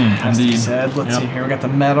players. As indeed. he said. Let's see here. We got the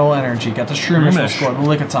Metal Energy, got the Shroomish score, the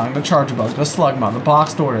Lickitung, the Charjabug, the Slugma, the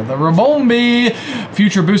Boxed Order, the Rabombi,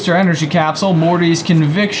 Future Booster Energy Capsule, Morty's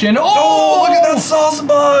Conviction. Oh, look at that Sauce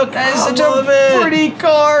Bug! That is such a pretty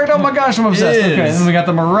card. Oh my gosh, I'm obsessed. It Okay, is. and then we got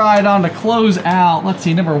the Miraidon to close out. Let's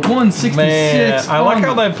see, number 166. Man, I like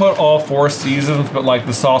how they put all 4 seasons, but like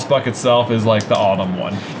the Sauce Buck itself is like the autumn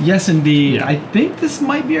one. Yes, indeed. Yeah. I think this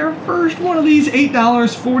might be our first one of these.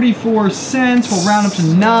 $8.44. We'll round up to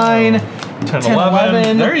 9. 10,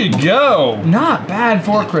 11. There you go. Not bad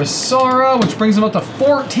for Crisara, which brings him up to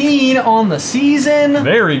 14 on the season.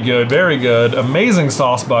 Very good, very good. Amazing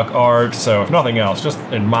Sauce Buck art. So if nothing else, just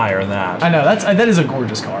admire that. I know, that is a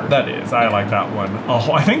gorgeous card. That is. I like that one.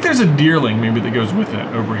 Oh, I think there's a Deerling maybe that goes with it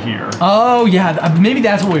over here. Oh, yeah. Maybe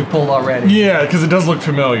that's what we've pulled already. Yeah, because it does look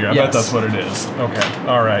familiar. I bet Yes. that's what it is. Okay.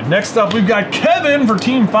 All right. Next up, we've got Kevin for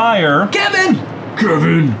Team Fire. Kevin!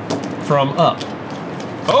 Kevin from Up.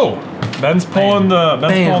 Oh, Ben's pulling the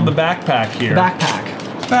backpack here.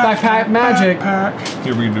 Backpack magic. Backpack.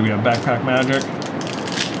 Here we have backpack magic.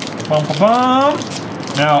 Bum, bum, bum.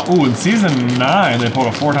 Now, ooh, in season 9, they pulled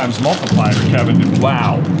a 4 times multiplier. Kevin did.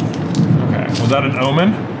 Wow. Okay. Was that an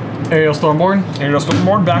Omen? Aerial Stormborn. Aerial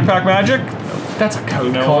Stormborn, backpack magic. That's a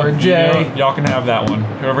code No, card, Jay. Y'all can have that one.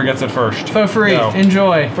 Whoever gets it first. For free. Go.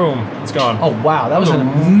 Enjoy. Boom. It's gone. Oh, wow. That was an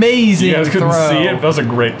amazing You guys couldn't throw. see it. That was a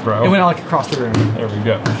great throw. It went like across the room. There we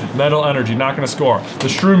go. Metal Energy, not going to score. The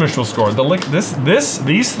Shroomish will score.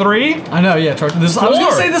 These 3. I know, yeah. I was going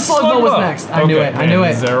to say the Slugma was next. I knew it. I knew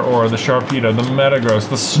it. Zeraora, the Sharpedo, the Metagross,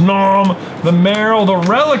 the Snom, the Meryl, the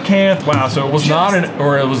Relicanth. Wow, so it was not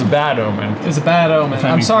it was a bad omen. It was a bad omen.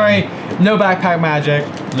 I'm sorry. No backpack magic.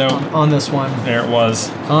 No. On this one. There it was.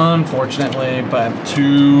 Unfortunately, but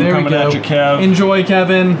 2 there we coming go. at you, Kev. Enjoy,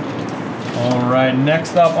 Kevin. All right,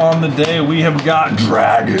 next up on the day, we have got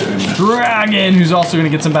Dragon, who's also going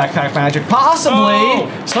to get some backpack magic. Possibly.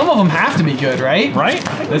 Oh. Some of them have to be good, right? Right?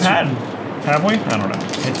 I think we've had. Have we? I don't know.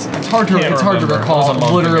 It's hard to remember. recall It was a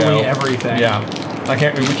month literally ago. everything. Yeah.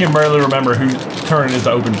 We can barely remember whose turn it is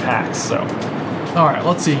to open packs, so. All right,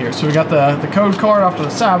 let's see here. So we got the code card off to the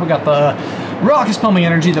side. We got the Raucous Pumping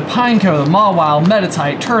Energy, the Pineco, the Mawile,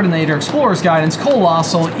 Meditite, Turtonator, Explorer's Guidance,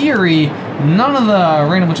 Colossal, Eerie. None of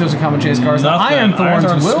the randomly chosen common chase cards. Nothing. The Iron Thorns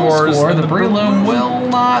Iron will scores, score. and The the Breloom will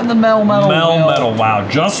not. And the Metal will. Wow,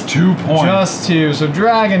 just 2 points. Just 2. So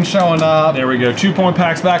Dragon showing up. There we go. 2-point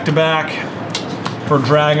packs back to back for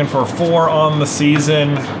Dragon for 4 on the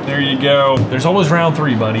season. There you go. There's always round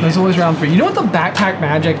 3, buddy. There's always round 3. You know what the backpack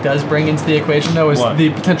magic does bring into the equation, though, is What? the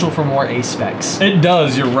potential for more ace specs. It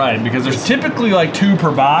does, you're right, because there's typically like 2 per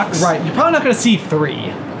box. Right, you're probably not going to see 3.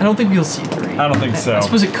 I don't think you'll see 3. I don't think so. I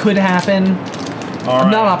suppose it could happen. All I'm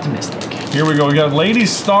right. not optimistic. Here we go. We got Lady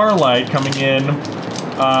Starlight coming in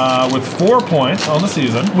with 4 points on the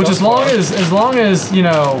season. Which as long as you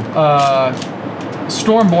know,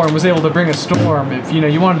 Stormborn was able to bring a storm. If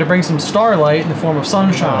you wanted to bring some starlight in the form of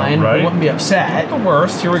sunshine, right. we wouldn't be upset. the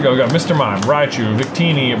worst. Here we go. We got Mr. Mime, Raichu,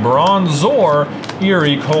 Victini, Bronzor,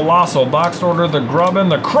 Eerie, Colossal, Boxed Order, the Grubbin,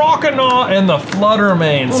 the Croconaw, and the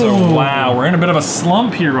Fluttermane. So Ooh. wow, we're in a bit of a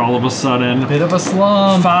slump here all of a sudden. Bit of a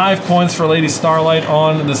slump. 5 points for Lady Starlight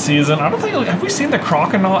on the season. I don't think, have we seen the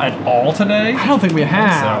Croconaw at all today? I don't think we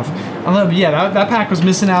have. so. Yeah, that pack was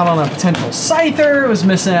missing out on a potential Scyther. It was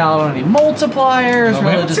missing out on any multipliers. We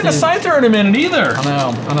haven't seen a Scyther in a minute either. I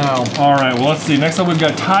know. All right, well, let's see. Next up, we've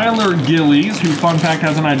got Tyler Gillies, who, fun fact,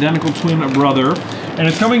 has an identical twin brother. And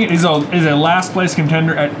it's coming in, he's a last place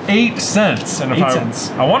contender at 8 cents. And if 8 cents.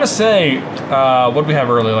 I want to say, what did we have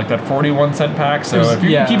earlier? Like that 41 cent pack? So if you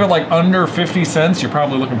can keep it like under 50 cents, you're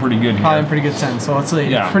probably looking pretty good here. Probably in pretty good sense. So let's see.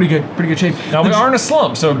 Yeah. Pretty good shape. Now, we are in a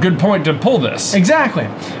slump, so good point to pull this. Exactly.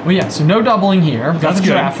 Well, yeah, so no doubling here. We've got That's the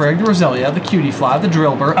good. Giraffe Rig, the Roselia, the Cutie Fly, the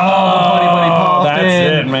Drillbur. Oh, the Buddy Poppin'. that's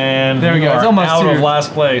it, man. There we You go. It's are almost out of too-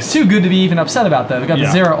 last place. Too good to be even upset about that. We've got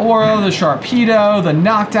Yeah. the Zeraora, the Sharpedo, the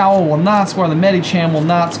Noctowl will not score, the Medicham will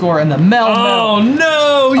not score, and the Melmetal. Oh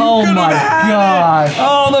no! You Oh could my have had gosh. it.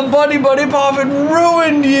 Oh, the Buddy Poppin'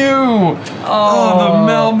 ruined you. Oh,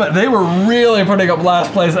 the Melmetal. They were really putting up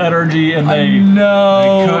last place energy, and they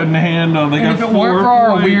couldn't handle. They And got if it weren't for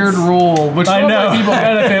our weird rule, which I know. people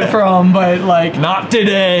benefit from, but like Not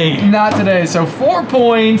today. not today. So 4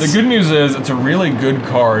 points, The good news is it's a really good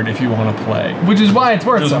card if you want to play. which is why it's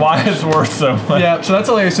worth Which is so why much. it's worth so much. Yeah, so that's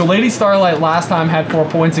hilarious. So Lady Starlight last time had 4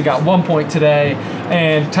 points and got 1 point today,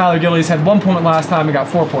 and Tyler Gillies had 1 point last time and got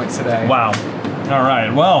 4 points today. Wow. All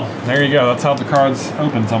right. Well, there you go. That's how the cards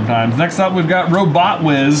open sometimes. Next up, we've got Robot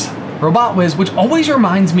Whiz. Robot Whiz, which always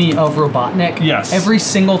reminds me of Robotnik. Yes. Every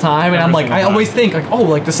single time, and Every I'm like, single I time. always think like, oh,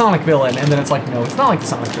 like the Sonic villain, and then it's like, no, it's not like the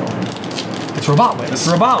Sonic villain. It's Robot Whiz. It's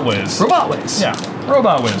Robot Whiz. Robot Whiz. Yeah.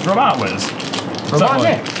 Robot Whiz. Robot Whiz. Robot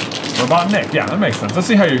Nick. Robot Nick. Yeah, that makes sense. Let's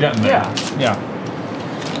see how you're getting there. Yeah. Yeah.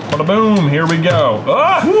 Bada boom. Here we go.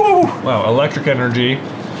 Ah! Woo! Wow. Electric Energy.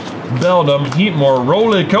 Beldum, Heatmore,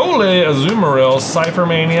 Roly-Coly, Azumarill, Cypher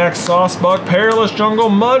Maniac, Saucebuck, Perilous Jungle,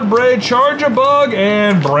 Mudbray, Charge-a-Bug,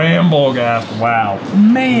 and Brambleghast. Wow.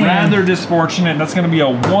 Man. Rather disfortunate. That's going to be a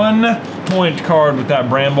 1-point card with that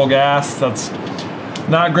Brambleghast. That's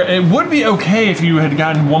not great. It would be okay if you had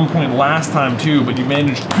gotten 1 point last time too, but you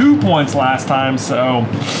managed 2 points last time, so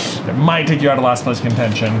it might take you out of last place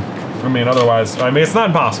contention. I mean, otherwise, it's not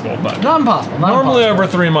impossible, but Not impossible. normally over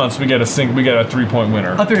 3 months we get a 3-point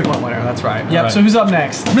winner. A 3-point winner, that's right. Yep, Right. so who's up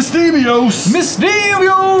next? Mystivios!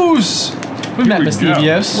 Mystivios! We've met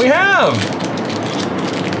Mystivios. We have!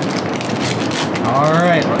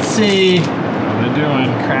 Alright, let's see. How are they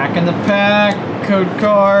doing? Cracking the pack, code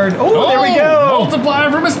card. Oh, there we go! Multiplier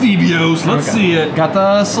for Mystivios. Let's see it. Got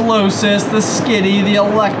the Solosis, the Skitty, the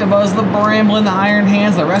Electabuzz, the Bramblin, the Iron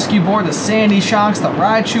Hands, the Rescue Board, the Sandy Shocks, the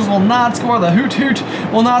Raichu will not score, the Hoot Hoot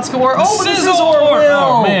will not score. The Oh, but Scizor! Scizor will!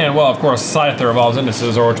 Oh man, well of course Scyther evolves into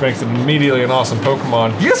Scizor, which makes it immediately an awesome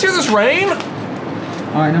Pokemon. You guys hear this rain?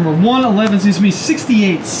 Alright, number 111 seems to be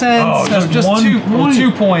 68 cents. Oh, so just 1 2 point?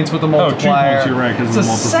 2 points with the multiplier. points, you're right, 'cause It's of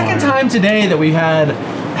the the second multiplier. time today that we had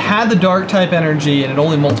the dark type energy and it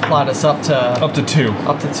only multiplied us up to 2.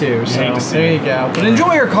 Up to 2. So hate to see there it. you go. But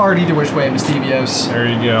enjoy your card either which way, Mystivios. There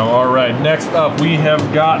you go. Alright, next up we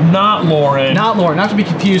have got not Lauren. Not Lauren, not to be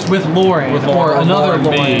confused with Lauren. With or Lauren, another Lauren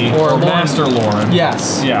B, Lauren. or Lauren. Master Lauren.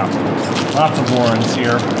 Yes. Yeah. Lots of Laurens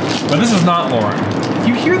here. But this is not Lauren.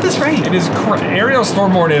 You hear this rain? It is Ariel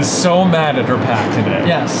Stormborn is so mad at her pack today.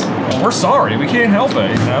 Yes. Well, we're sorry. We can't help it,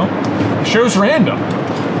 you know? The show's random.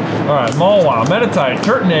 Alright, Mawile, Meditite,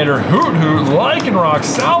 Turtonator, Hoot Hoot, Lycanroc,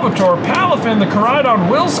 Salvatore, Palafin, the Koraidon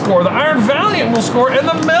will score, the Iron Valiant will score, and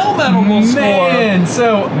the Melmetal will Man,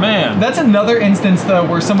 so Man. that's another instance though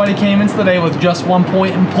where somebody came into the day with just 1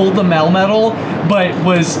 point and pulled the Melmetal, but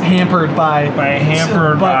was hampered by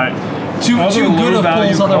too good of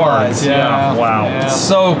pulls otherwise. Yeah. Wow. Yeah.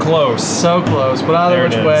 So close. So close, but either There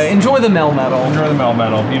which it is. way, enjoy the Melmetal. Enjoy the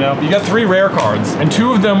Melmetal, you know? You got 3 rare cards, and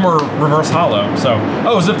 2 of them were reverse hollow, so.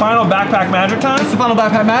 Oh, is it final backpack magic time? It's the final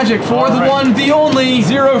backpack magic for the Alright. one, the only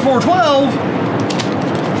 0412.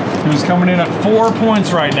 Who's coming in at 4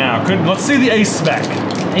 points right now. Let's see the ace spec.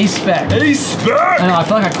 Ace Spec. Ace spec! I know, I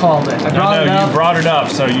feel like I called it. I brought it up. You brought it up,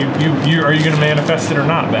 so you are you gonna manifest it or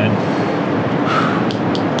not, Ben?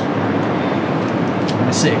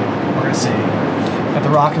 We're gonna see. Got the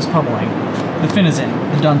Rockus Pummeling, the Finizen,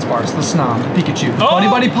 the Dunsparce, the Snom, the Pikachu, the Oh!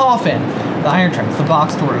 Buddy Poffin, the Iron Trance, the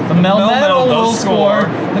Box Tortoise, the Melmetal will does score,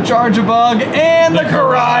 the Charge-a-Bug, and the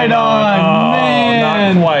Koraidon. Oh,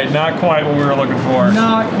 Man. not quite what we were looking for.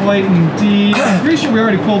 Not quite indeed. I'm pretty sure we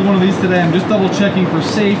already pulled one of these today. I'm just double checking for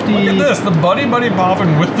safety. Look at this, the Buddy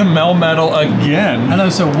Poffin with the Melmetal again. I know,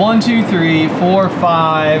 so 1, 2, 3, 4,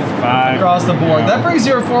 5 across the board. Yeah. That brings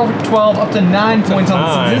 0412 up to 9 points on the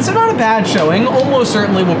 9. season. So not a bad showing. Almost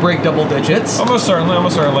certainly will break double digits. Almost certainly. I'm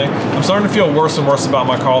starting to feel worse and worse about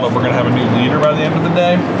my call that we're gonna have a new leader by the end of the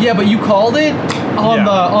day. Yeah, but you called it on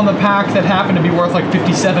Yeah. the pack that happened to be worth like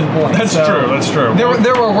 57 points. That's so true. That's true.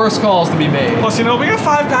 There were worse calls to be made. Plus, you know, we got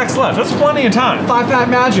 5 packs left. That's plenty of time. 5-pack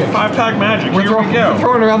magic. 5-pack magic. We're Here we go.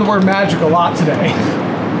 throwing around the word magic a lot today.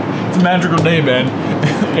 It's a magical day, Ben.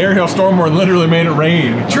 Ariel Stormborn literally made it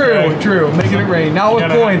rain. True, okay? true. Making it rain. Not with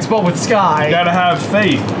Gotta- points, but with sky. You gotta have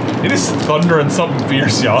faith. It is thunder and something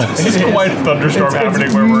fierce, y'all. This is quite a thunderstorm happening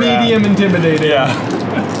it's where we're at. medium intimidating. Yeah.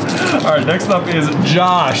 All right, next up is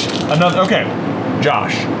Josh. Okay,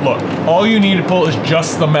 Josh, look, all you need to pull is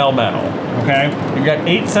just the Melmetal, okay? You got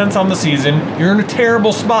 8 cents on the season. You're in a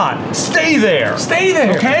terrible spot. Stay there. Stay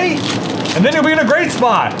there. Okay? And then you'll be in a great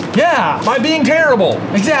spot Yeah. by being terrible,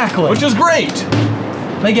 Exactly. which is great.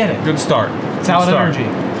 They get it. Good start. Solid Good start. energy.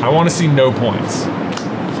 I want to see no points.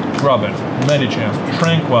 Grubbin, Medicham,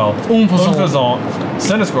 Tranquil, Umfazon.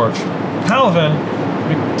 Centiscorch, Palafin,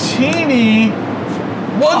 Victini,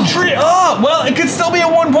 one tree. Oh, well, it could still be a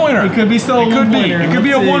 1-pointer. It could be still a It could be. 1-pointer. It could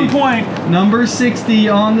be a Let's see. 1 point. Number 60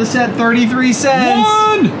 on the set, 33 cents.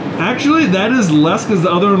 One! Actually, that is less because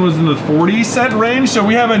the other one was in the 40-cent range, so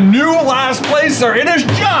we have a new last placer. It is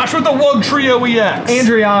Josh with the Wug Trio EX.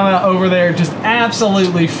 Adriana over there just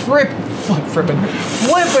absolutely flipping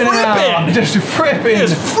out. Just fripping. It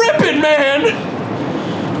is frippin', man!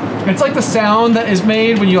 It's like the sound that is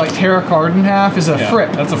made when you like tear a card in half is a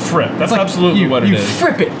fripp. That's a fripp. That's It's like absolutely what it is. You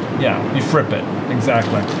fripp it. Yeah, you fripp it.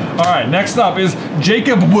 Exactly. All right, next up is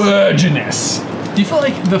Jacob Wurginus. Do you feel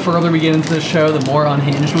like the further we get into this show, the more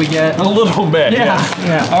unhinged we get? A little bit.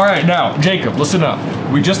 Yeah. All right, now, Jacob, listen up.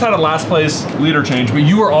 We just had a last place leader change, but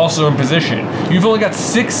you are also in position. You've only got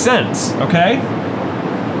 6 cents, okay?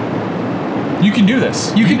 You can do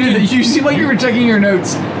this. You can do this. You seem like you were checking your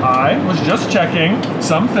notes. I was just checking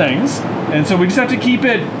some things, and so we just have to keep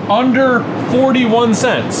it under 41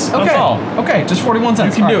 cents. Okay. That's all. Okay, just 41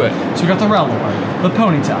 cents. You can do right. it. So we got the Relor, the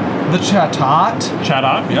Ponytail, the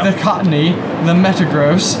Chatot, Yep. the Cottony, the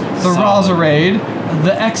Metagross, the Roserade,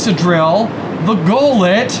 the Exadrill, the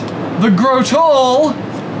Golett, the Grotol,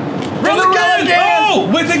 Oh,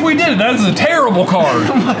 we think we did it. That is a terrible card.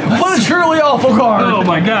 What a truly awful card. Oh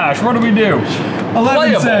my gosh, what do we do?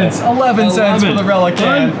 11 cents. 11 cents for the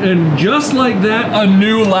Relicanth. And just like that, a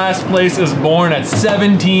new last place is born at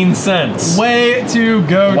 17 cents. Way to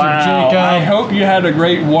go, Wow. Jacob. I hope you had a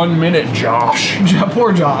great 1 minute, Josh.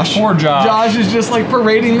 Poor Josh. Poor Josh. Josh is just like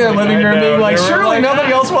parading their living room, being like, They were surely like,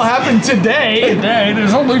 nothing else will happen today. Today,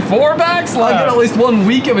 there's only 4 packs I left. get at least 1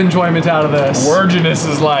 week of enjoyment out of this. Wordiness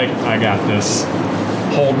is like, I got this.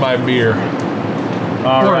 Hold my beer.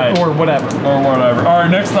 All right. Or whatever. Or whatever. All right,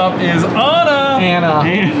 next up is Anna.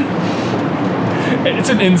 It's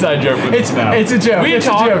an inside joke with us now. It's a joke.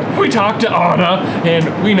 We talked to Anna,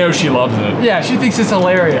 and we know she loves it. Yeah, she thinks it's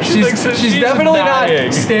hilarious. She thinks that she's she's definitely dying.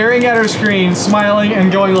 not staring at her screen, smiling,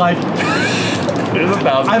 and going like, There's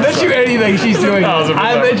 1,000%. I bet you anything she's doing. 1,000%.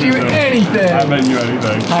 I bet you anything. I bet you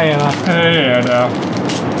anything. Hi, Anna. Hey, Anna.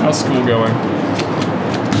 How's school going?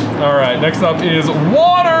 All right, next up is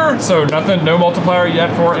water. So nothing, no multiplier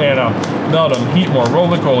yet for Anna. Meldum, Heatmore,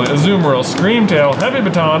 Roly-Poly, Azumarill, Screamtail, Heavy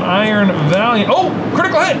Baton, Iron, Valiant. Oh,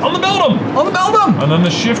 critical hit on the Meldum. On the Meldum. And then the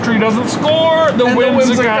Shiftry doesn't score. The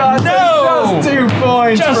Whimsicott, no. Just 2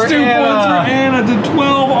 points Just for 2 Anna. points for Anna to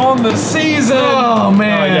 12 on the season. Oh,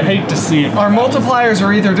 man. Oh, you hate to see it. Our multipliers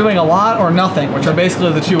are either doing a lot or nothing, which are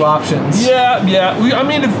basically the 2 options. Yeah. I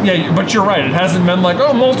mean, but you're right. It hasn't been like,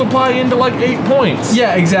 oh, multiply into like 8 points.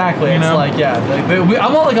 Yeah, exactly. It's know? like,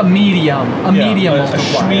 I want like a medium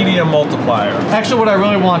multiplier. A medium multiplier. Actually, what I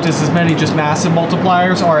really want is as many just massive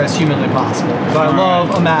multipliers are as humanly possible. Because I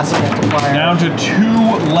love a massive multiplier. Down to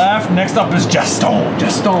 2 left. Next up is Gaston.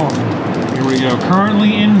 Here we go.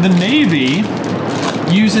 Currently in the Navy.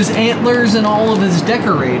 Uses antlers in all of his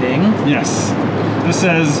decorating. Yes. This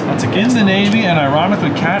says, in the Navy, and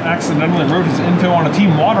ironically, Cat accidentally wrote his info on a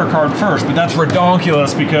Team Water card first, but that's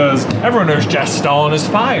redonkulous because everyone knows Gaston is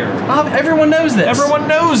fire. Everyone knows this. Everyone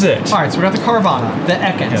knows it. All right, so we got the Carvana, the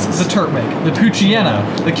Ekans, the Turtwig, the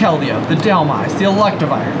Poochyena, the Keldeo, the Delmise, the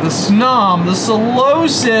Electivire, the Snom, the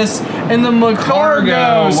Solosis, and the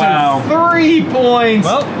Macargo. Wow. So 3 points.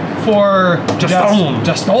 For Gaston.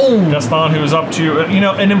 Gaston, who is up to,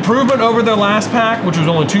 an improvement over their last pack, which was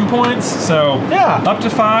only 2 points. So, yeah. Up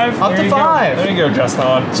to 5. Up to 5. There you go,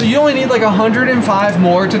 Gaston. So you only need like 105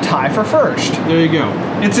 more to tie for first. There you go.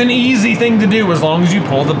 It's an easy thing to do as long as you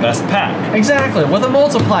pull the best pack. Exactly, with a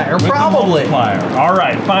multiplier, probably. All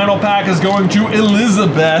right, final pack is going to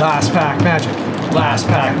Elizabeth. Last pack magic. Last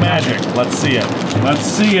pack magic. Let's see it.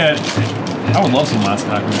 I would love some last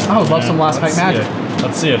pack magic. I would love some last pack magic.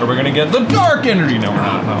 Let's see it. Are we going to get the dark energy? No, we're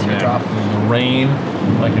not. Oh, man. The rain,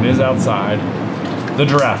 like it is outside. The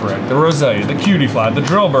Giraffe Wreck, the Roselia, the Cutie Fly, the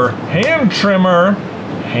Drillbur, Hand Trimmer.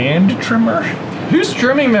 Hand Trimmer? Who's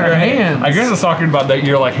trimming their hands? I guess it's talking about that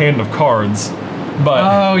you're like hand of cards.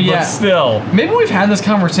 But, but still. Maybe we've had this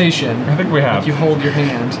conversation. I think we have. Like you hold your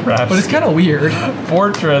hand. Perhaps. But it's kind of weird.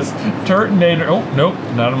 Fortress, Turtonator. Oh, nope.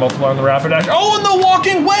 Not a multiplier on the Rapid Dash. Oh, and the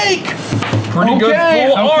Walking Wake! Pretty good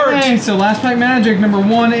full art. So last pack magic, number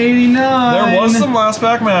 189. There was some last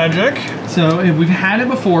pack magic. So we've had it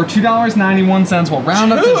before, $2.91. We'll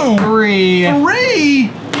round up to 3.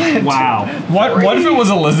 3? Wow. What if it was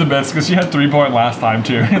Elizabeth's? Because she had 3 point last time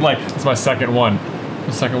too. Like, it's my second one.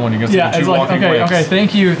 The second one, you get some 2 walking wakes. Okay,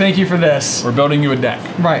 thank you for this. We're building you a deck.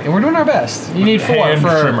 Right, and we're doing our best. You need 4 hand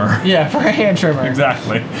for trimmer. Yeah, for a hand trimmer.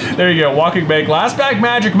 Exactly. There you go. Walking bake. Last pack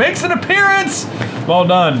magic makes an appearance. Well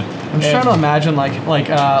done. I'm just trying to imagine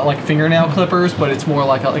like fingernail clippers, but it's more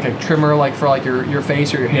like a trimmer, like for like your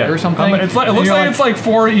face or your hair or something. It looks like it's like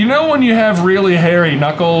for, you know, when you have really hairy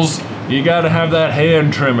knuckles, you got to have that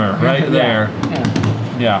hand trimmer right there.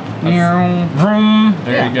 Yeah. Vroom.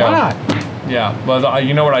 There you go. Why not? Yeah, but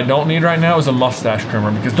you know what I don't need right now is a mustache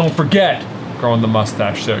trimmer, because don't forget, growing the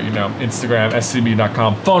mustache. So, Instagram,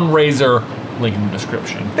 scb.com, fundraiser, link in the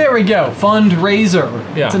description. There we go, fundraiser.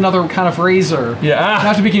 Yeah. It's another kind of razor. Yeah.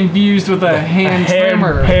 Not to be confused with a hand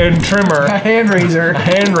trimmer. Hand trimmer. A hand razor. A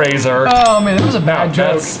hand razor. Oh man, that was a bad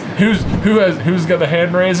joke. Who's got the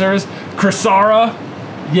hand razors? Crisara?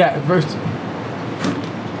 Yeah.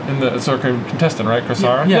 And the circle contestant, right,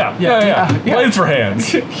 Chrisara? Yeah. Blades for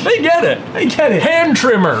hands. They get it. They get it. Hand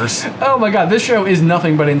trimmers. Oh my god, this show is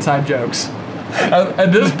nothing but inside jokes.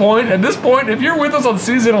 At this point, if you're with us on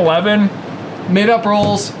season 11, made up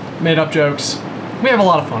rules, made up jokes. We have a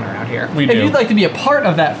lot of fun around here. We do. If you'd like to be a part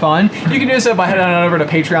of that fun, you can do so by heading on over to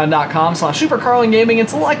patreon.com/SuperCarlinGaming and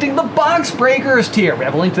selecting the Box Breakers tier. We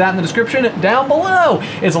have a link to that in the description down below.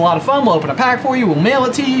 It's a lot of fun. We'll open a pack for you. We'll mail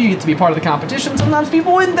it to you. You get to be part of the competition. Sometimes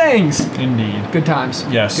people win things. Indeed. Good times.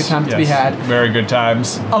 Yes. Good times to be had. Very good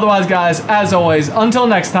times. Otherwise, guys, as always, until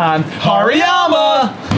next time, Hariyama!